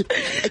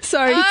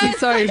 Sorry.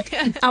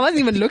 I wasn't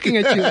even looking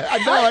at you. I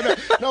know.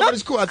 No, but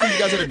it's cool. I think you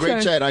guys had a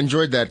great chat. I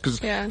enjoyed that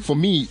because for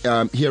me,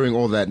 hearing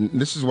all that, and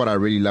this is what I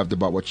really loved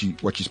about what you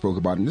spoke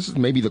about, and this is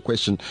maybe the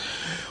question,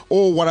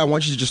 or what I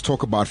want you to just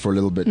talk about for a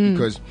little bit,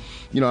 because,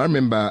 you know, I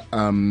remember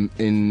in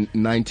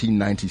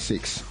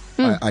 1996,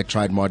 I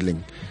tried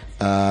modeling.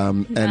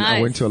 And I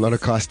went to a lot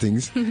of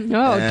castings.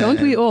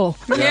 Don't we all?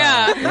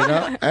 Yeah. You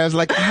know, I was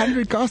like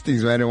 100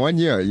 castings, man, in 1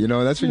 year. You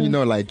know, that's when you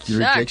know, like, your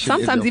rejection.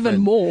 Sometimes even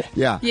more.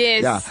 Yeah.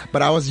 Yes. Yeah.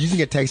 But I was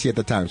using a taxi at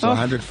the time, so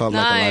 100 felt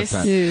like a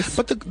lifetime. Yes.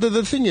 But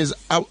the thing is,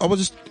 I was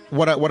just,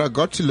 what I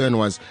got to learn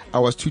was I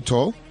was too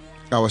tall,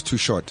 I was too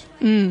short,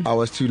 I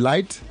was too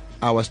light,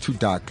 I was too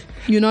dark.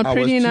 You're not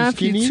pretty enough,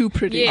 skinny, you're too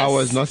pretty. Yes. I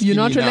was not skinny You're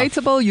not enough.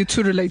 relatable, you're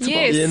too relatable.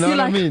 Yes. You know You're what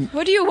I like, mean?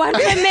 What do you want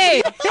from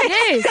me?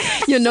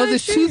 Yes. Your nose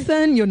is too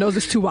thin, your nose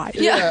is too wide.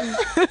 Yeah.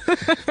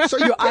 So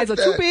Your eyes are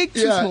too big,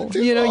 too small.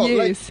 You know,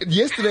 yes. Like,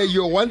 yesterday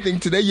you're one thing,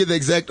 today you're the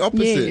exact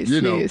opposite, Yes,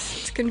 you know. yes.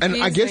 It's confusing.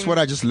 And I guess what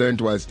I just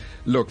learned was,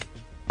 look,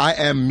 I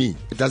am me.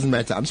 It doesn't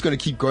matter. I'm just going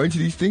to keep going to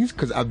these things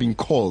because I've been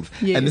called.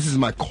 Yes. And this is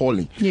my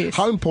calling. Yes.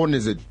 How important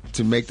is it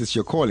to make this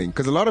your calling?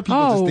 Because a lot of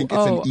people just think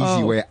it's an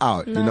easy way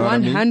out. You know what I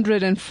mean?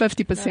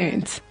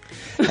 150%.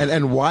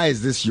 And why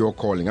is this your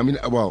calling? I mean,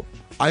 well,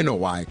 I know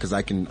why because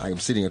I'm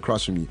sitting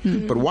across from you.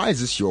 But why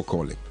is this your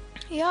calling?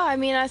 Yeah, I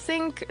mean, I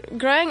think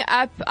growing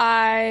up,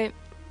 I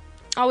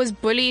was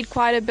bullied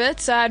quite a bit,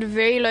 so I had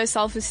very low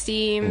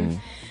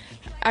self-esteem.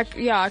 I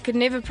could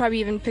never probably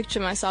even picture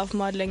myself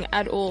modeling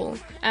at all.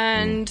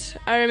 And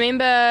I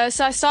remember,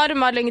 so I started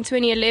modeling in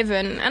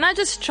 2011, and I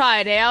just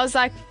tried it. I was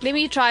like, let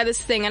me try this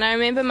thing. And I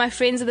remember my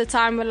friends at the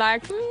time were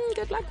like,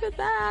 good luck with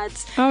that.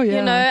 Oh, yeah.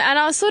 You know, and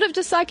I was sort of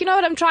just like, you know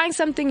what, I'm trying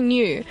something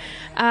new.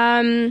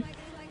 And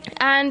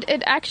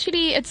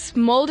it's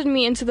molded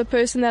me into the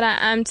person that I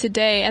am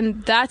today.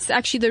 And that's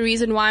actually the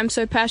reason why I'm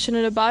so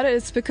passionate about it.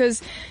 It's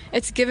because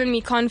it's given me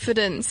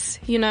confidence.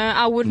 You know,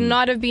 I would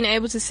not have been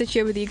able to sit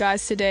here with you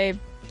guys today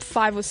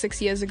 5 or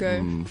 6 years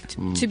ago,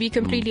 to be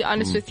completely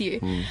honest with you.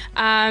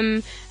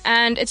 And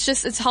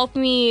it's helped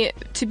me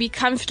to be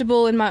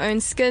comfortable in my own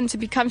skin, to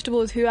be comfortable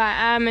with who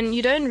I am. And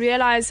you don't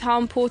realize how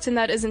important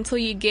that is until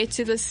you get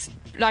to this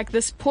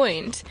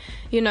point,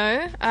 you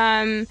know.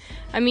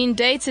 I mean,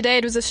 day to day,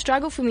 it was a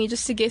struggle for me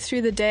just to get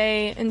through the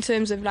day in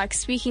terms of like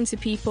speaking to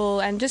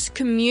people and just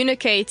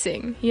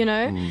communicating, you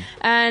know.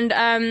 And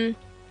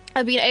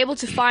I've been able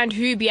to find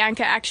who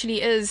Bianca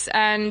actually is,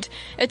 and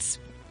it's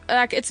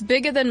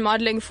bigger than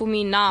modeling for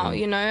me now,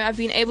 you know. I've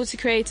been able to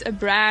create a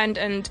brand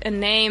and a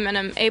name, and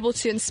I'm able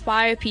to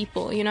inspire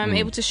people, you know. I'm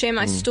able to share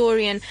my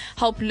story and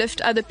help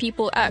lift other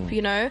people up,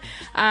 you know.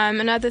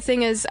 Another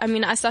thing is, I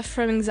mean, I suffer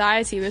from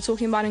anxiety. We were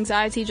talking about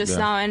anxiety just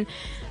now, and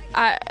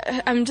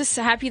I'm just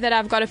happy that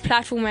I've got a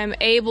platform where I'm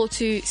able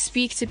to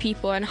speak to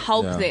people and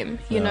help them,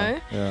 you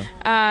know.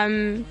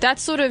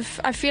 That's sort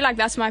of, I feel like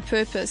that's my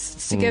purpose.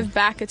 It's to give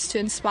back, it's to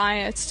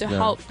inspire, it's to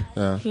help,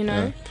 you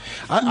know.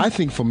 I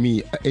think for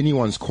me,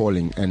 anyone's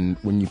calling, and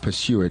when you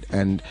pursue it,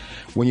 and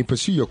when you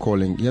pursue your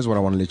calling, here's what I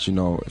want to let you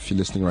know if you're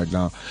listening right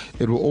now.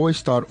 It will always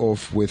start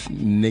off with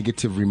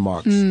negative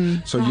remarks.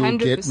 So you'll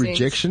get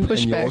rejection and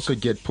you also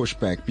get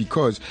pushback,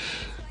 because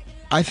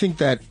I think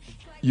that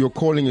your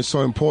calling is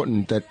so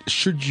important that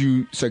should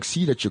you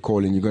succeed at your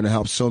calling, you're going to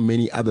help so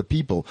many other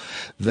people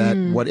that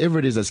whatever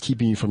it is that's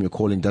keeping you from your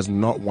calling does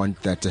not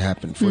want that to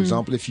happen. For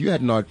example, if you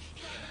had not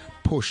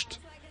pushed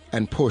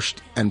and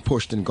pushed and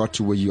pushed and got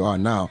to where you are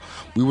now,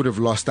 we would have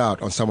lost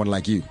out on someone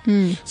like you.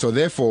 So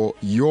therefore,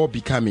 your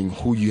becoming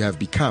who you have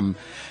become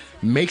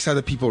makes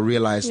other people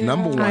realize,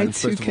 number one,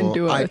 first of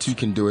all, I too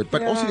can do it.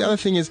 But also the other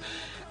thing is,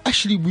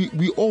 actually,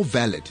 we all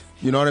valid.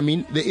 You know what I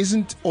mean? There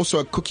isn't also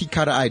a cookie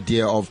cutter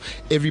idea of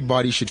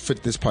everybody should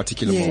fit this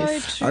particular mold.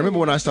 So I remember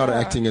when I started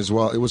acting as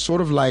well, it was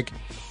sort of like,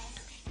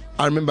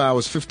 I remember I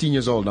was 15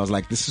 years old and I was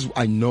like, this is,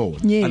 I know.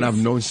 And I've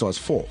known since I was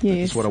 4.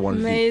 This is what I want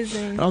to do.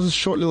 And I was a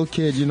short little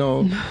kid, you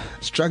know,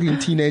 struggling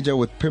teenager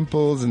with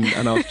pimples and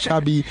I was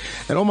chubby.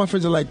 And all my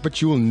friends are like,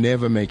 but you will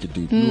never make it,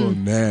 dude. You will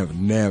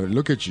never.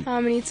 Look at you.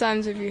 How many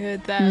times have you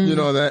heard that? You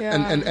know that?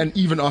 And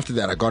even after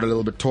that, I got a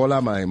little bit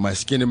taller. My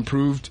skin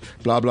improved,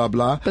 blah, blah,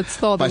 blah. But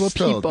still,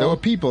 there were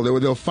people.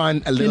 They'll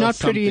find a little You're not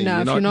something. pretty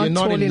enough. You're not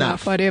tall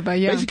enough. Whatever,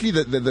 Basically,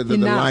 the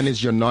line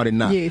is you're not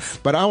enough. Yes.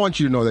 But I want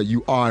you to know that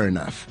you are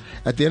enough.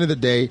 At the end of the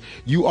day,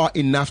 you are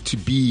enough to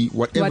be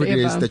whatever it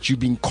is that you're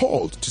being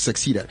called to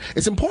succeed at.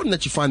 It's important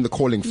that you find the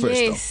calling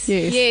first, though.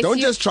 Yes. Don't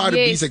just try to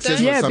be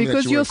successful at something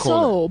because that you your were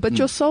called at. but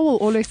your soul will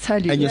always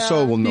tell you. And your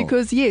soul will know.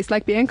 Because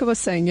like Bianca was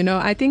saying,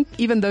 I think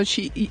even though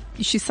she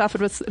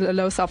suffered with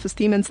low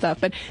self-esteem and stuff,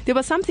 but there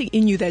was something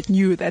in you that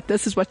knew that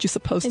this is what you're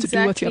supposed to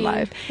do with your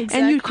life.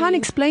 And you can't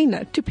explain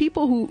it. To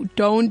people who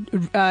don't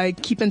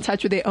keep in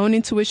touch with their own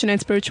intuition and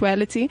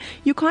spirituality,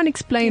 you can't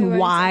explain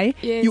why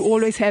you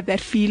always have that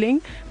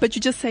feeling, but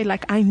you just say,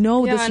 like, I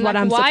know this is what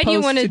I'm supposed to do. Why do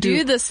you want to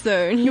do this,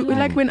 though?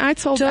 Like when I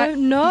told...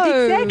 Don't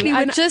know. Exactly.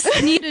 I just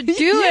need to do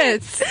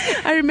it.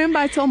 I remember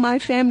I told my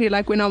family,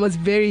 like, when I was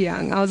very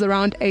young, I was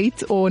around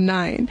 8 or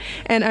 9,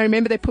 and I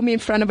remember they put me in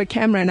front of a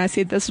camera and I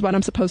said, this is what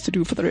I'm supposed to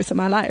do for the rest of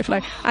my life.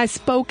 Like, I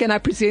spoke and I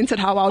presented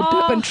how our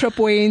dip and trip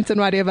went and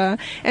whatever,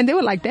 and they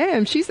were like,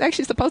 damn, she's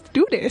actually supposed to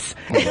do this.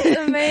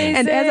 Amazing.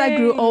 And as I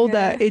grew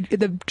older,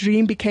 the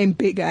dream became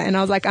bigger, and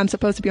I was like, I'm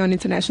supposed to be on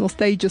international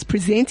stages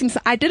presenting. So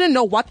I didn't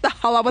know what the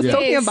hell I was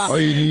talking about. All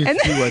you need to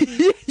do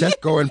was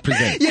just go and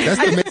present. That's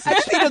the message. I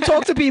just need to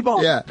talk to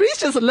people. Yeah. Please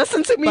just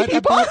listen to me, but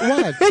people. About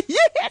what?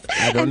 Yes.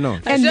 I don't know.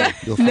 And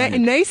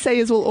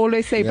naysayers will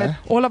always say, but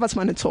all of us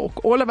want to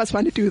talk. All of us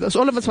want to do this.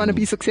 All of us want to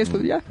be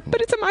successful. Yeah.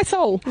 But it's in my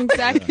soul.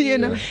 Exactly.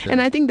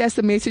 And I think that's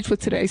the message for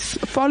today.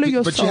 Follow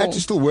your soul. But you had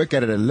to still work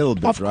at it a little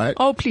bit, right?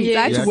 Oh, please.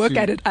 I had to work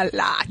at it a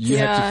lot. You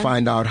had to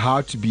find out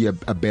how to be a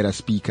better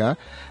speaker.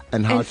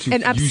 And how to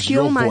and use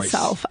your upskill voice.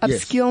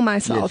 Upskill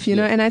myself,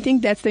 and I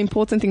think that's the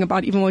important thing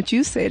about even what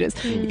you said is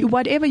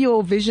whatever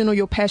your vision or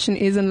your passion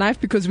is in life,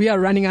 because we are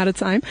running out of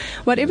time,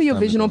 whatever your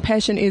vision or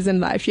passion is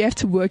in life, you have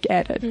to work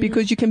at it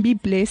because you can be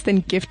blessed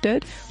and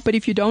gifted, but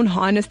if you don't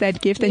harness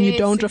that gift and you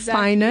don't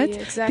refine it,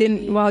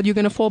 then, you're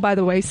going to fall by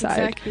the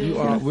wayside.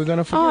 We're going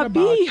to forget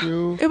about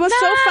you. It was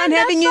so fun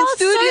having you in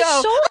studio.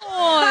 So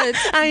short.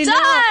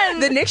 I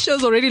know. The next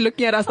show's already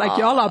looking at us like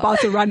y'all are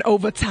about to run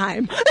over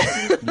time.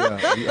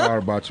 Yeah, we are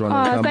about to run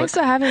over time. Thanks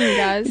for having me,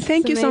 guys.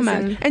 Thank you so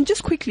much. And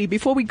just quickly,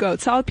 before we go,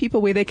 tell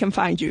people where they can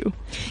find you.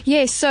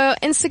 Yes, so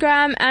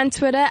Instagram and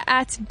Twitter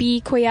at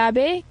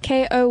bkoyabe,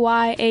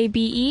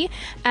 Koyabe,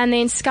 and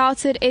then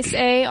Scouted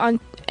SA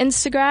on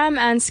Instagram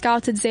and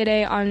Scouted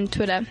ZA on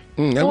Twitter.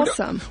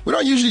 Awesome. We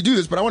don't usually do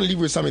this, but I want to leave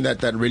with something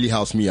that really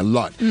helps me a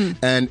lot.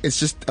 And it's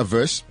just a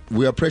verse.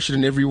 We are pressured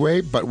in every way,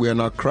 but we are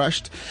not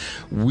crushed.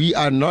 We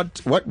are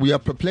we are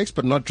perplexed,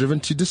 but not driven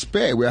to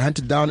despair. We are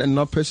hunted down and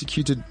not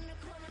persecuted.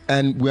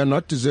 And we are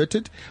not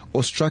deserted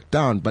or struck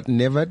down, but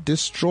never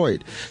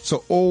destroyed.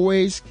 So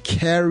always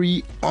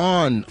carry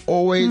on,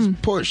 always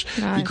push,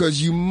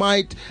 because you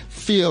might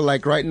feel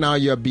like right now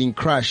you're being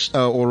crushed,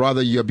 or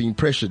rather you're being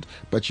pressured,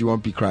 but you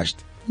won't be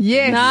crushed.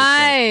 Yes.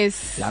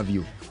 Nice. Love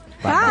you.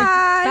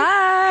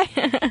 Bye.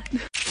 Bye.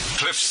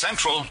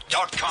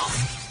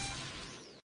 CliffCentral.com